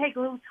 Doesn't it take a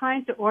little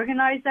time to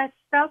organize that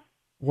stuff?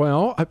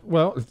 Well,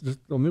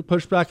 let me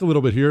push back a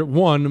little bit here.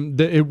 One,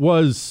 there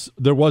was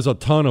a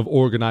ton of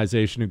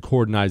organization and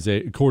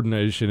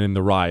coordination in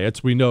the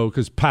riots. We know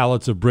because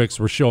pallets of bricks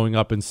were showing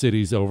up in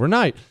cities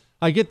overnight.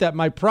 I get that.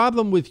 My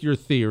problem with your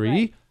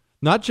theory,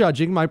 not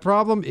judging, my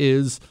problem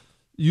is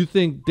you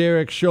think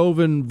Derek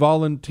Chauvin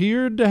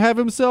volunteered to have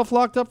himself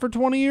locked up for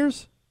 20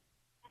 years?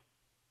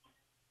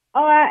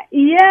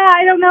 Yeah,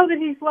 I don't know that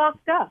he's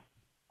locked up.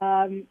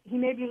 He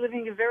may be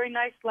living a very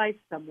nice life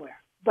somewhere.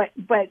 But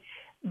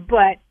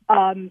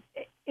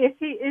if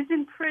he is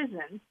in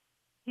prison,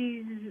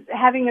 he's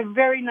having a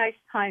very nice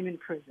time in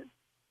prison.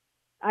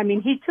 I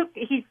mean, he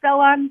fell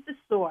on the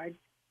sword.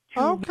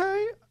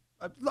 Okay.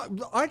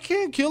 I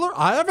can't kill her.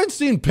 I haven't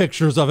seen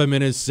pictures of him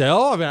in his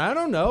cell. I mean, I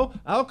don't know.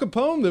 Al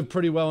Capone lived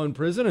pretty well in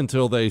prison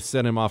until they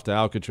sent him off to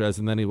Alcatraz,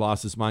 and then he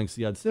lost his mind because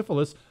he had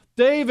syphilis.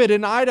 David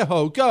in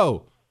Idaho,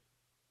 go.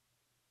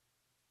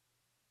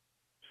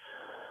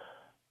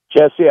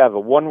 Jesse, I have a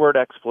one-word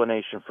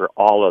explanation for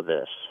all of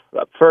this.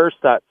 First,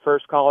 that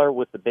first caller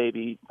with the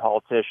baby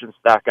politicians,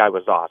 that guy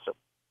was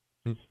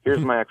awesome. Here's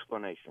my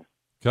explanation.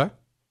 Okay.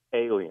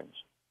 Aliens.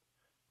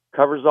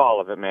 Covers all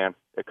of it, man.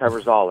 It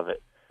covers all of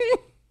it.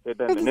 They've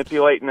been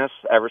manipulating us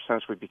ever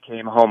since we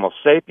became Homo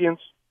sapiens.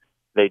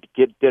 They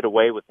did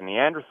away with the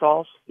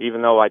Neanderthals,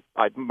 even though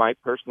I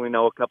might personally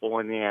know a couple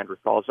of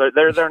Neanderthals.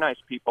 They're nice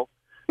people.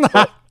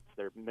 But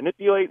they're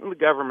manipulating the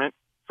government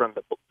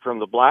from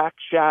the black,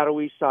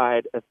 shadowy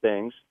side of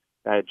things.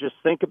 Just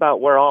think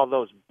about where all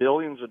those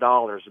billions of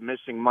dollars of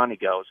missing money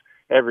goes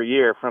every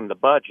year from the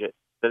budget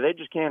that they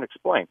just can't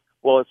explain.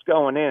 Well, it's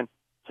going in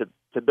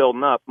to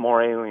building up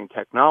more alien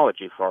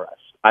technology for us.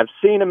 I've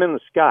seen them in the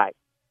sky.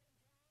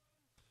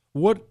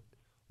 What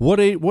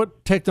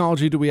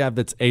technology do we have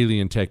that's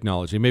alien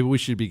technology? Maybe we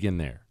should begin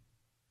there.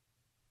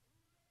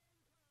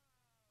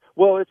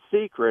 Well, it's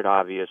secret,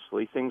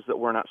 obviously, things that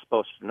we're not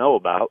supposed to know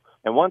about.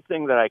 And one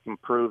thing that I can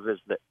prove is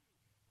that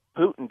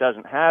Putin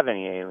doesn't have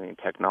any alien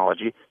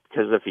technology,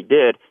 because if he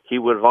did, he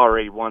would have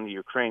already won the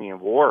Ukrainian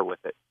war with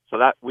it. So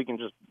that we can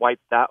just wipe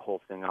that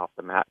whole thing off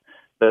the map.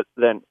 But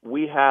then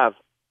we have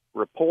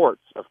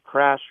reports of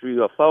crashed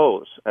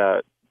UFOs,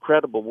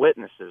 credible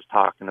witnesses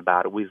talking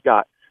about it. We've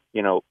got,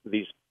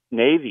 these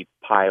Navy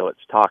pilots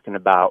talking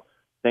about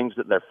things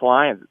that they're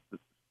flying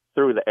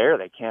through the air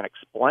they can't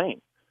explain,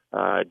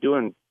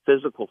 doing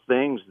physical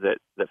things that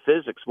the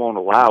physics won't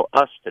allow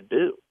us to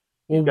do.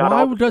 Well,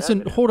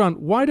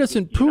 why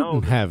doesn't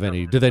Putin have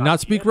any? Do they not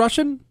speak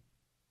Russian?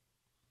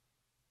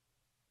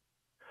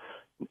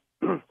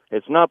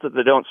 It's not that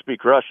they don't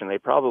speak Russian. They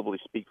probably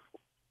speak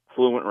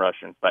fluent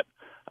Russian, but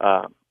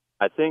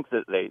I think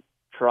that they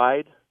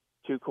tried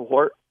to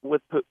cohort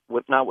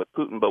not with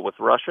Putin, but with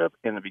Russia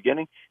in the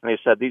beginning, and they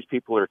said these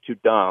people are too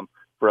dumb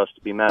for us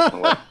to be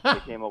messing with. They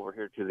came over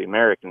here to the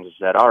Americans and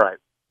said, all right,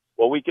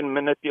 well, we can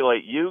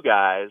manipulate you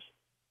guys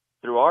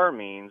through our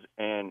means,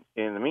 and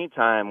in the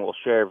meantime, we'll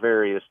share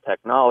various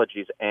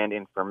technologies and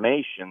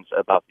informations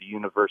about the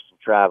universe and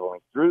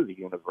traveling through the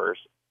universe.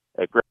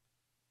 I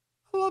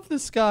love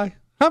this guy.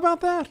 How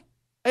about that?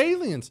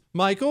 Aliens.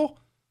 Michael,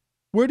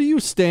 where do you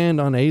stand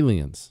on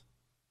aliens?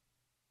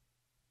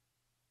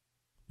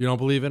 You don't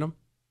believe in them?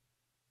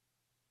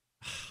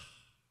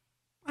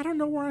 I don't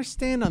know where I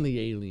stand on the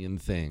alien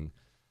thing.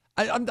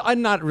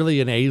 I'm not really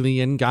an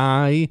alien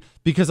guy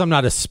because I'm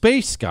not a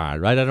space guy,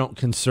 right? I don't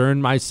concern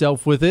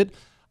myself with it.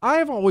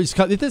 I've always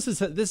come. This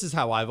is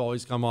how I've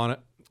always come on it.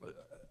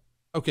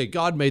 Okay,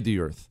 God made the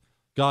earth.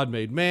 God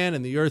made man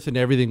and the earth and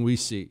everything we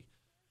see.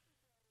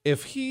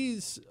 If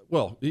he's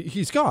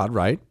God,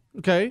 right?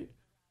 Okay.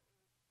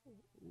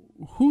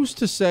 Who's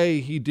to say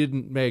he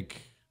didn't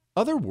make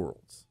other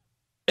worlds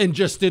and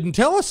just didn't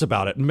tell us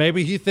about it?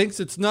 Maybe he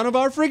thinks it's none of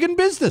our friggin'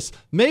 business.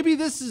 Maybe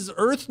this is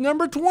Earth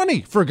number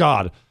 20 for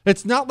God.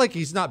 It's not like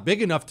he's not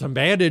big enough to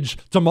manage,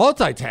 to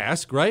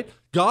multitask, right?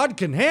 God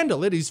can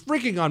handle it. He's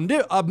freaking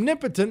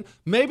omnipotent.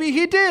 Maybe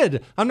he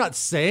did. I'm not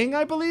saying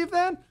I believe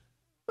that,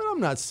 but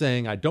I'm not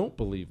saying I don't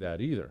believe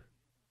that either.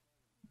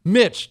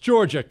 Mitch,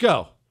 Georgia,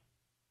 go.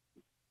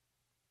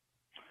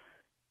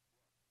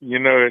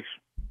 It's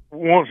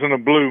once in a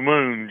blue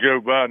moon,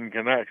 Joe Biden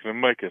can actually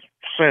make a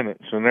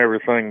sentence and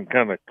everything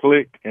kind of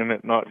click and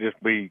it not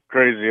just be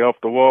crazy off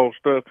the wall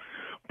stuff.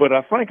 But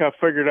I think I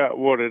figured out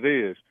what it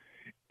is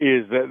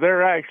that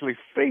they're actually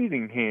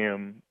feeding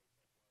him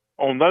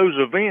on those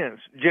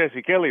events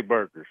Jesse Kelly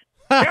burgers.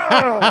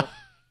 I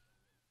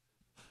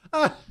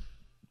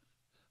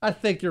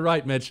think you're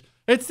right, Mitch.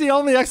 It's the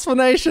only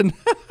explanation.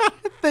 I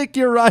think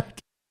you're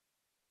right.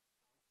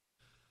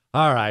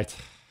 All right,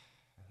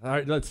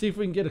 let's see if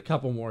we can get a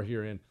couple more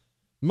here in.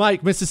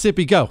 Mike,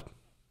 Mississippi, go.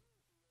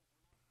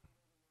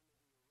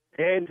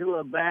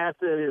 Angela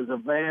Bassett is a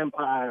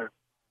vampire.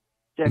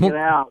 Check it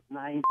out.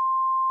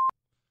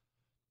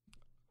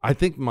 I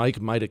think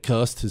Mike might have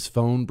cussed. His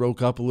phone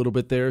broke up a little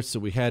bit there, so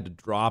we had to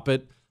drop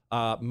it.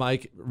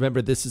 Mike,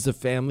 remember, this is a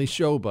family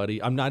show,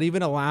 buddy. I'm not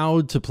even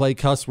allowed to play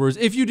cuss words.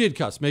 If you did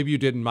cuss, maybe you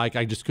didn't, Mike.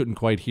 I just couldn't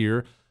quite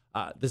hear.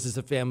 This is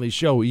a family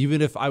show.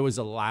 Even if I was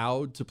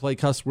allowed to play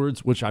cuss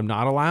words, which I'm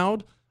not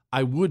allowed,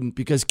 I wouldn't,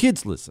 because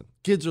kids listen.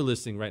 Kids are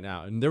listening right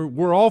now, and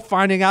we're all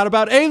finding out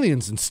about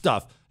aliens and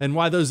stuff and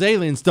why those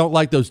aliens don't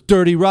like those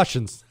dirty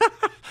Russians.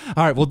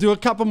 All right, we'll do a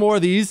couple more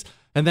of these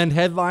and then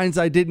headlines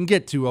I didn't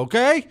get to,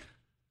 okay?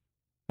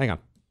 Hang on.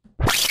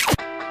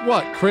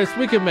 What, Chris?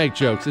 We can make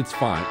jokes. It's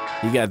fine.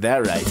 You got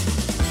that right.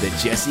 The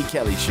Jesse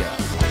Kelly Show.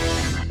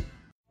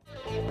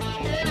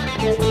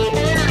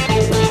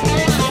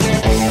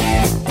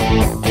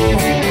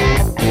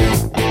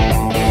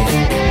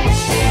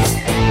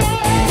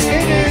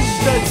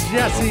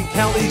 Jesse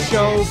Kelly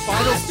Show,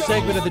 final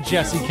segment of the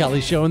Jesse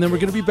Kelly Show, and then we're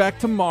going to be back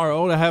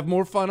tomorrow to have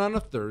more fun on a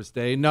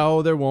Thursday.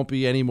 No, there won't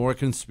be any more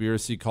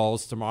conspiracy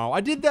calls tomorrow.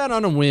 I did that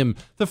on a whim.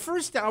 The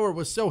first hour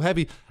was so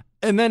heavy,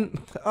 and then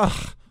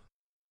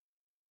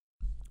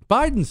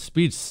Biden's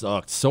speech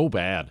sucked so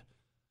bad.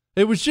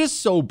 It was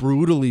just so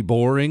brutally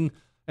boring,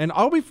 and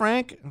I'll be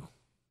frank,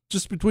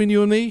 just between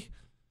you and me,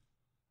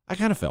 I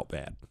kind of felt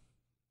bad.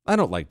 I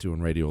don't like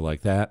doing radio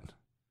like that.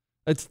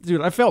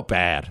 Dude, I felt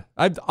bad.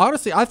 I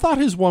thought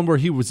his one where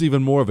he was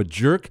even more of a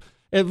jerk,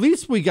 at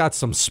least we got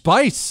some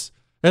spice.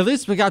 At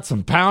least we got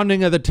some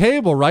pounding of the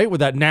table, right? With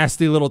that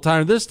nasty little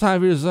time. This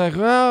time he was like,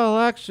 well,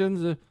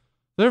 elections,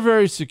 they're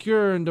very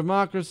secure in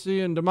democracy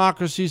and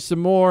democracy some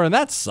more. And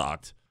that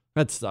sucked.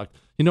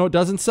 You know what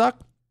doesn't suck?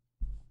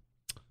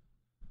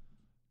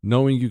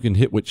 Knowing you can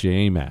hit what you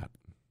aim at.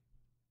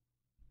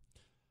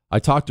 I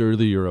talked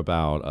earlier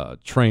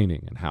about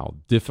training and how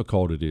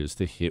difficult it is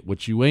to hit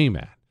what you aim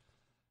at.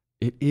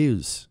 It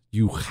is.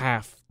 You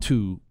have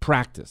to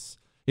practice.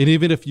 And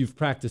even if you've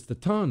practiced a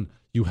ton,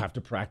 you have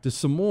to practice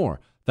some more.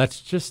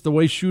 That's just the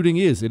way shooting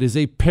is. It is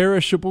a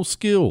perishable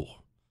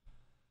skill.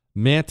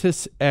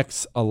 Mantis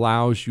X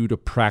allows you to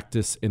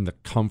practice in the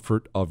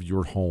comfort of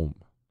your home.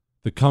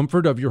 The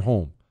comfort of your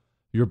home.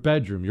 your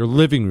bedroom, your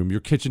living room, your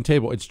kitchen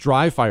table. It's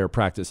dry fire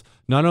practice.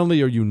 Not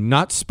only are you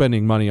not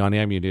spending money on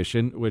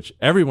ammunition, which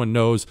everyone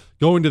knows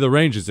going to the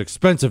range is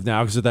expensive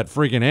now because of that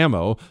freaking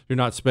ammo. You're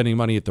not spending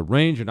money at the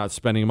range. You're not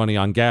spending money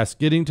on gas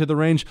getting to the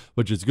range,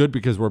 which is good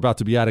because we're about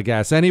to be out of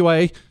gas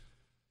anyway.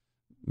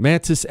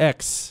 Mantis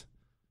X.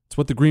 It's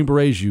what the Green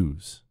Berets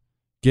use.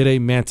 Get a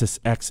Mantis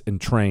X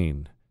and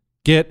train.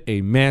 Get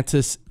a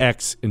Mantis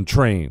X and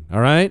train.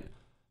 All right?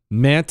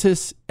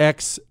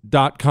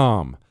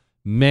 MantisX.com.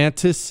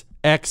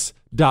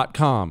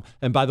 MantisX.com.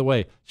 And by the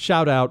way,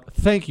 shout out,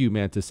 thank you,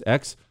 Mantis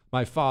X.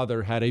 My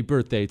father had a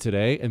birthday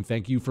today, and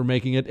thank you for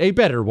making it a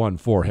better one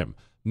for him.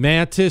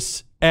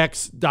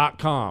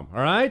 MantisX.com.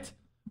 All right?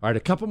 All right, a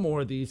couple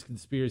more of these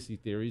conspiracy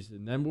theories,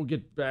 and then we'll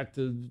get back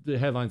to the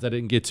headlines I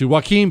didn't get to.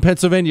 Joaquin,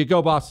 Pennsylvania.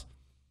 Go, boss.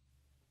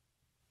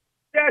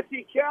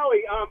 Jesse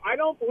Kelly, I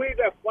don't believe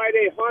that Flight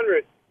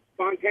 800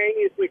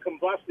 spontaneously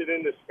combusted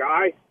in the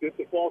sky due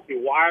to faulty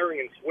wiring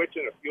and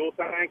switching a fuel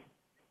tank.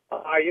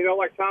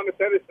 Like Thomas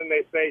Edison,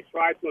 they say,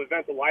 tried to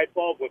invent the light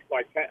bulb with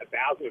like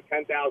 1,000 or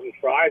 10,000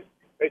 tries.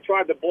 They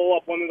tried to blow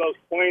up one of those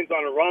planes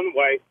on a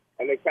runway,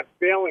 and they kept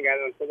failing at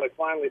it until they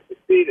finally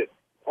succeeded.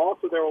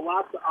 Also, there were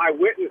lots of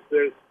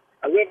eyewitnesses.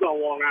 I lived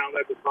on Long Island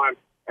at the time,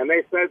 and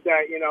they said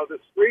that, the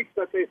streaks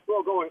that they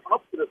saw going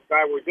up to the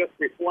sky were just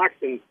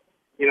reflections,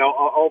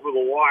 over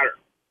the water.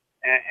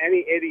 And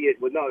any idiot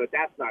would know that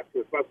that's not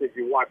true, especially if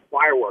you watch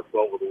fireworks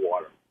over the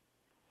water.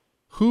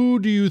 Who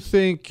do you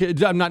think?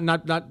 I'm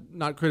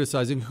not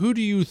criticizing. Who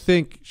do you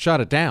think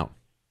shot it down?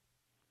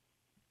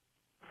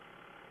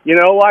 You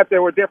know what?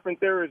 There were different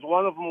theories.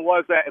 One of them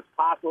was that it's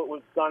possible it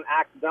was done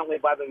accidentally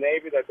by the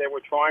Navy, that they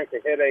were trying to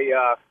hit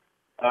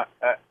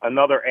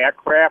another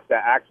aircraft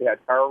that actually had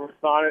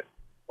terrorists on it,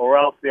 or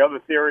else the other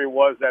theory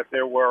was that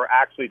there were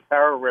actually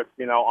terrorists,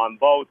 on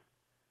boats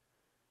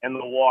in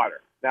the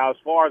water. Now, as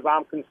far as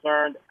I'm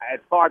concerned,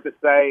 it's hard to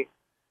say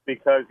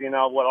because,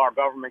 what our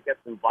government gets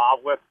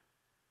involved with.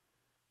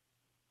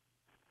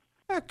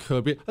 That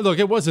could be. Look,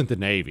 it wasn't the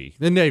Navy.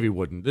 The Navy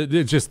wouldn't.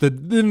 It's just the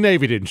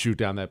Navy didn't shoot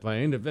down that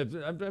plane. I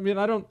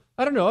don't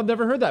know. I've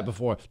never heard that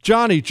before.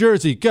 Johnny,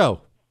 Jersey,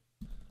 go.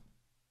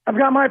 I've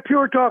got my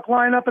Pure Talk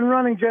line up and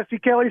running, Jesse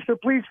Kelly, so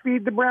please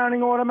feed the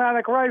Browning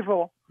automatic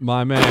rifle.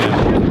 My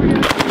man.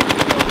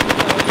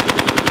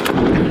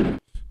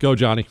 Go,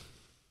 Johnny.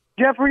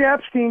 Jeffrey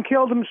Epstein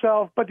killed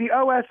himself, but the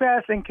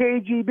OSS and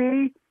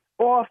KGB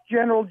off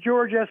General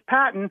George S.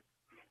 Patton,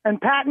 and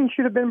Patton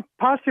should have been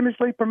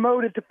posthumously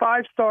promoted to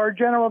 5-star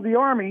General of the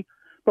Army,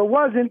 but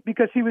wasn't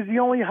because he was the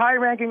only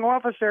high-ranking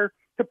officer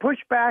to push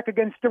back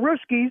against the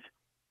Ruskies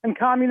and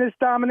communist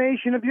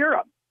domination of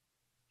Europe.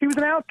 He was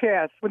an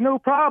outcast with no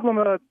problem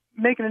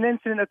making an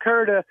incident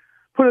occur to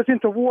put us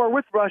into war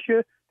with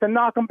Russia to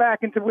knock them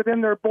back into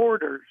within their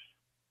borders.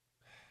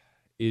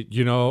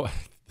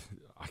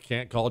 I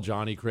can't call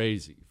Johnny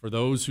crazy. For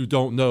those who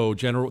don't know,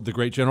 the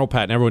great General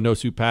Patton, everyone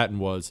knows who Patton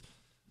was.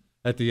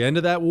 At the end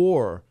of that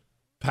war,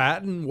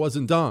 Patton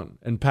wasn't done.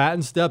 And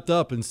Patton stepped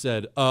up and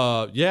said,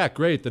 yeah,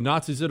 great, the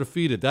Nazis are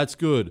defeated. That's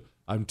good.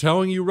 I'm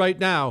telling you right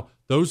now,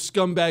 those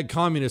scumbag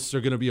communists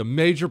are going to be a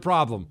major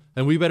problem,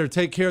 and we better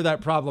take care of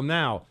that problem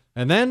now.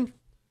 And then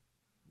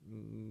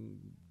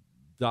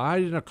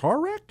died in a car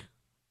wreck?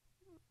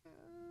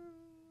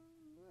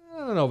 I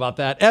don't know about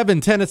that.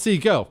 Evan, Tennessee,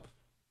 go.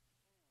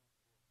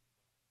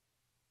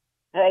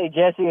 Hey,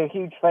 Jesse, a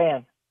huge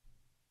fan.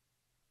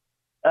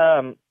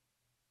 I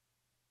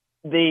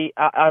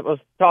was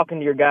talking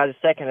to your guys a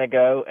second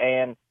ago,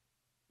 and,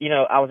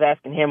 I was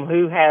asking him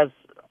who has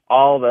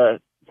all the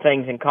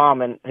things in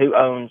common, who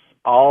owns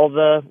all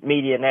the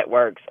media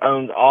networks,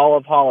 owns all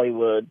of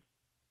Hollywood,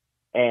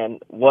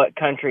 and what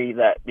country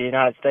that the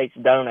United States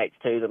donates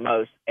to the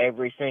most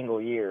every single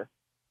year,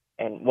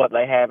 and what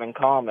they have in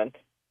common.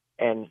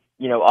 And,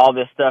 all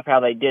this stuff, how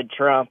they did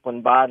Trump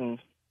when Biden,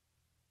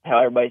 how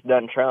everybody's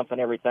done Trump and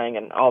everything,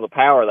 and all the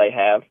power they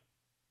have,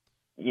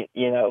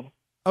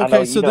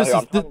 Okay, so this is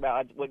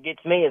what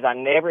gets me is I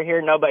never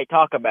hear nobody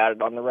talk about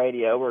it on the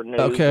radio or news.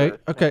 Okay.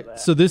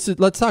 So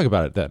let's talk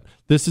about it then.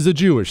 This is a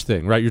Jewish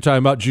thing, right? You're talking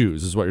about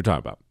Jews, is what you're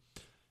talking about.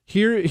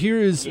 Here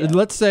is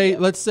let's say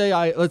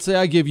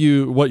I give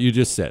you what you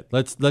just said.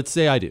 Let's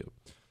say I do.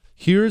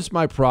 Here's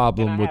my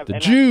problem with the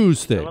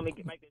Jews thing. Let me make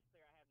it clear, I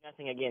have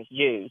nothing against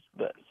Jews,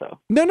 but so.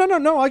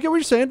 No. I get what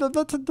you're saying.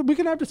 We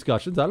can have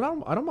discussions. I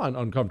don't mind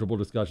uncomfortable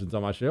discussions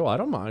on my show. I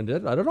don't mind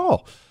it, not at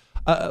all.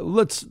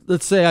 Let's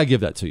say I give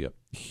that to you.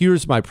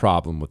 Here's my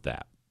problem with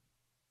that.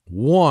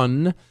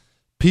 One,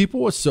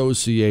 people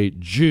associate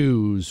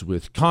Jews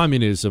with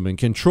communism and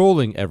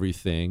controlling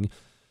everything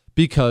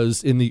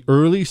because in the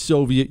early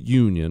Soviet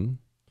Union,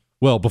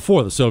 well,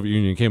 before the Soviet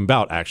Union came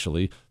about,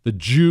 actually, the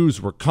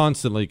Jews were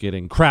constantly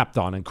getting crapped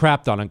on and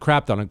crapped on and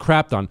crapped on and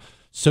crapped on.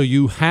 So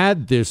you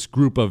had this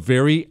group of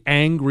very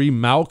angry,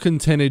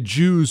 malcontented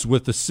Jews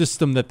with the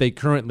system that they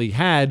currently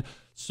had.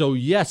 So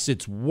yes,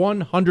 it's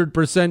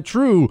 100%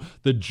 true.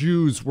 The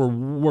Jews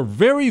were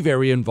very,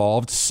 very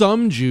involved.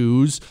 Some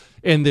Jews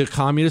in the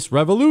communist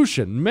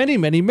revolution. Many,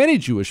 many, many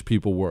Jewish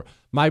people were.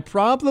 My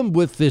problem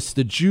with this,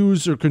 the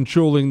Jews are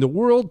controlling the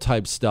world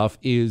type stuff,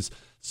 is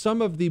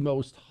some of the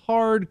most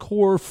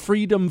hardcore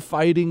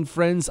freedom-fighting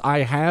friends I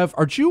have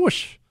are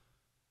Jewish.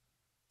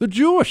 They're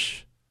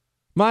Jewish.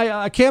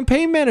 My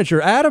campaign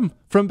manager, Adam,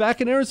 from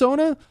back in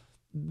Arizona,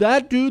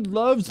 that dude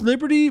loves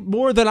liberty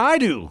more than I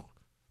do.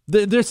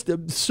 There's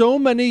so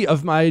many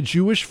of my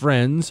Jewish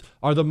friends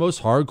are the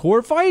most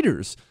hardcore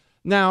fighters.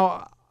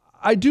 Now,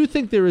 I do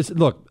think there is,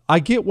 look, I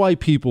get why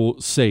people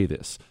say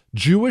this.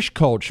 Jewish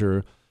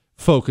culture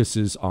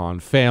focuses on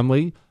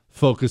family,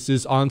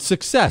 focuses on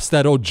success.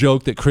 That old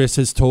joke that Chris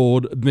has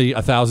told me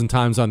 1,000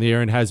 times on the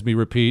air and has me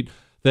repeat,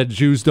 that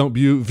Jews don't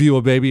view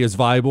a baby as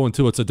viable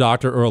until it's a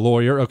doctor or a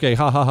lawyer. Okay,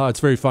 ha, ha, ha, it's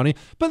very funny.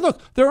 But look,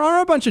 there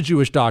are a bunch of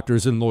Jewish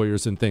doctors and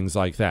lawyers and things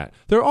like that.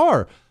 There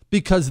are,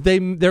 because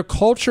their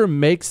culture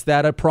makes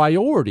that a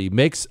priority,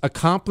 makes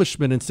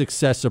accomplishment and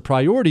success a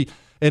priority.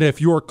 And if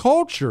your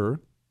culture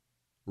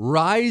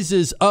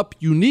rises up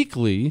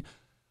uniquely,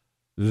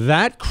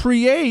 that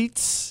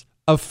creates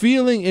a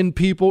feeling in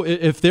people,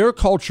 if their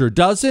culture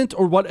doesn't,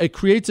 or what, it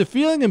creates a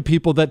feeling in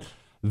people that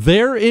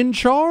they're in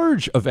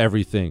charge of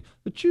everything.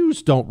 The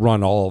Jews don't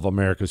run all of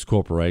America's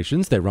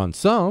corporations. They run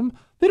some.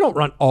 They don't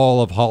run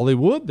all of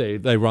Hollywood.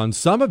 They run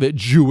some of it.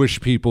 Jewish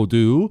people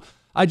do.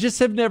 I just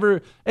have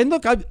never, and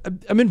look,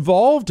 I'm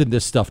involved in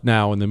this stuff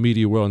now in the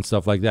media world and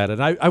stuff like that.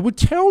 And I would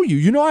tell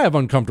you, I have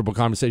uncomfortable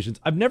conversations.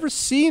 I've never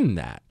seen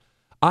that.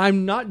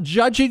 I'm not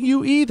judging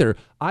you either.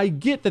 I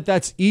get that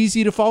that's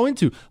easy to fall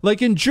into.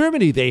 Like in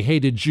Germany, they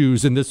hated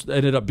Jews, and this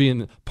ended up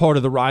being part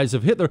of the rise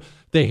of Hitler.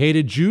 They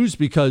hated Jews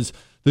because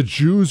the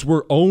Jews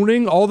were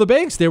owning all the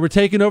banks. They were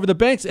taking over the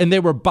banks, and they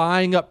were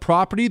buying up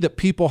property that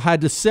people had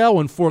to sell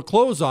and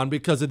foreclose on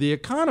because of the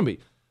economy.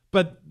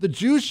 But the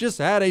Jews just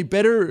had a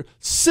better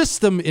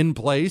system in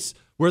place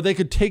where they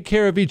could take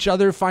care of each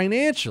other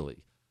financially.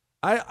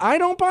 I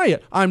don't buy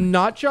it. I'm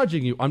not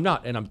judging you. I'm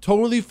not. And I'm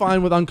totally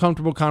fine with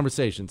uncomfortable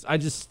conversations. I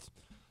just,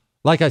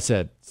 like I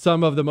said,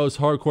 some of the most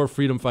hardcore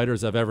freedom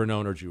fighters I've ever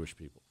known are Jewish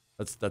people.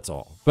 That's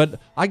all. But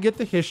I get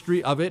the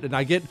history of it, and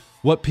I get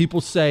what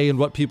people say and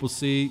what people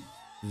see.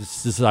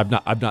 I've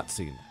not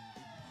seen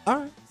that. All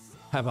right.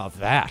 How about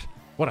that?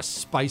 What a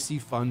spicy,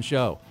 fun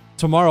show.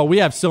 Tomorrow we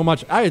have so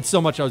much. I had so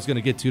much I was going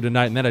to get to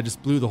tonight, and then I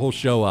just blew the whole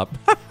show up.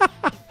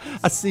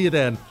 I'll see you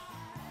then.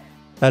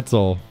 That's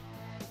all.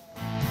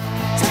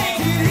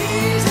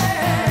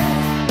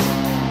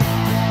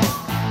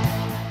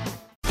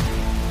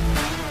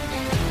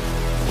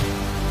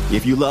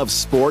 If you love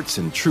sports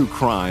and true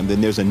crime, then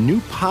there's a new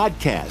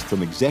podcast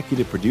from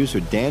executive producer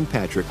Dan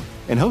Patrick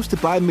and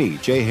hosted by me,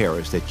 Jay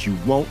Harris, that you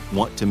won't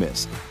want to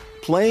miss.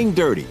 Playing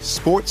Dirty: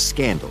 Sports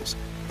Scandals.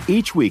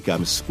 Each week,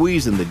 I'm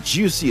squeezing the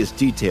juiciest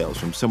details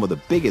from some of the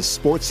biggest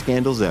sports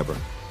scandals ever.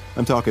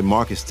 I'm talking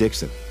Marcus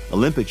Dixon,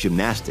 Olympic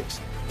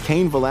gymnastics,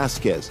 Cain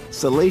Velasquez,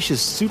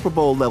 salacious Super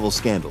Bowl-level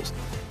scandals.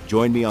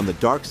 Join me on the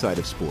dark side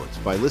of sports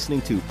by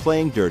listening to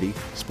Playing Dirty: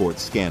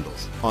 Sports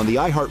Scandals on the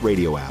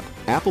iHeartRadio app,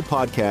 Apple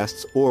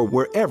Podcasts, or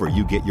wherever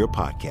you get your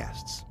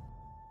podcasts.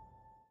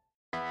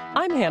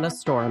 I'm Hannah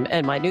Storm,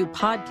 and my new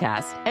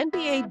podcast,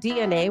 NBA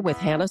DNA with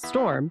Hannah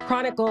Storm,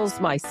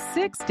 chronicles my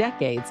 6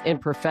 decades in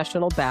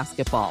professional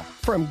basketball.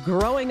 From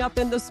growing up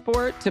in the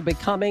sport to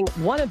becoming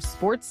one of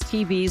sports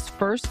TV's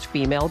first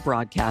female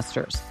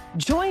broadcasters.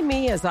 Join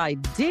me as I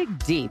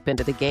dig deep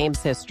into the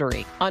game's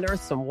history,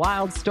 unearth some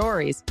wild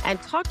stories,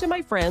 and talk to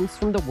my friends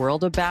from the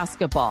world of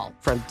basketball,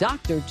 from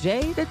Dr.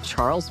 J to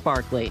Charles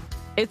Barkley.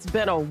 It's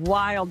been a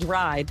wild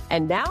ride,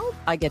 and now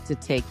I get to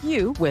take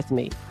you with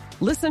me.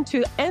 Listen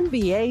to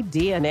NBA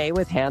DNA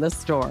with Hannah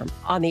Storm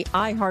on the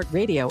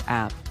iHeartRadio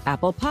app,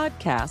 Apple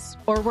Podcasts,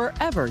 or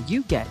wherever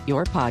you get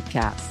your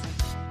podcasts.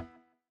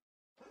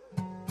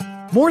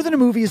 More Than a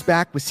Movie is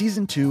back with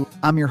Season 2.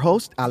 I'm your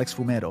host, Alex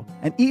Fumero,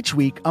 and each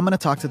week I'm going to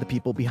talk to the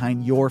people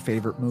behind your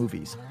favorite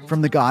movies.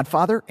 From The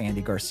Godfather,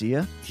 Andy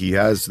Garcia. He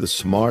has the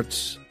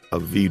smarts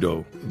of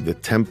Vito, the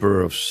temper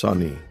of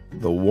Sonny,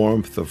 the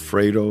warmth of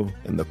Fredo,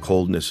 and the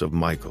coldness of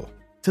Michael.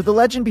 To the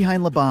legend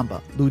behind La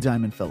Bamba, Lou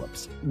Diamond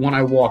Phillips. When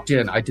I walked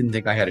in, I didn't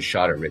think I had a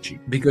shot at Richie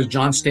because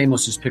John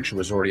Stamos' picture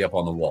was already up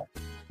on the wall.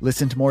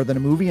 Listen to More Than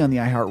a Movie on the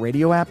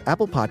iHeartRadio app,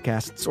 Apple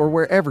Podcasts, or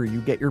wherever you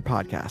get your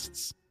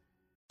podcasts.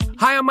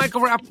 Hi, I'm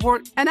Michael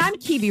Rappaport. And I'm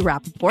Kibi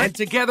Rappaport. And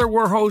together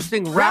we're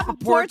hosting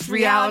Rappaport's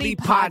Reality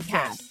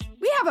Podcast.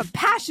 We have a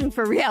passion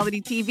for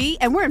reality TV,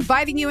 and we're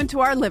inviting you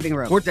into our living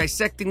room. We're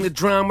dissecting the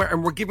drama,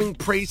 and we're giving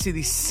praise to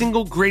the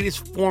single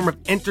greatest form of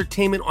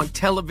entertainment on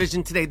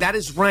television today. That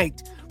is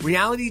right.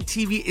 Reality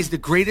TV is the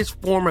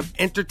greatest form of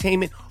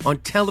entertainment on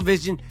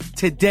television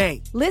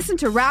today. Listen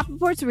to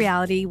Rappaport's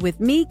Reality with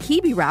me,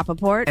 Kibi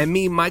Rappaport. And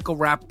me, Michael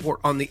Rappaport,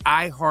 on the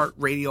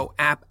iHeartRadio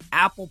app,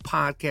 Apple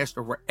Podcast,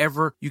 or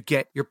wherever you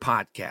get your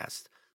podcast.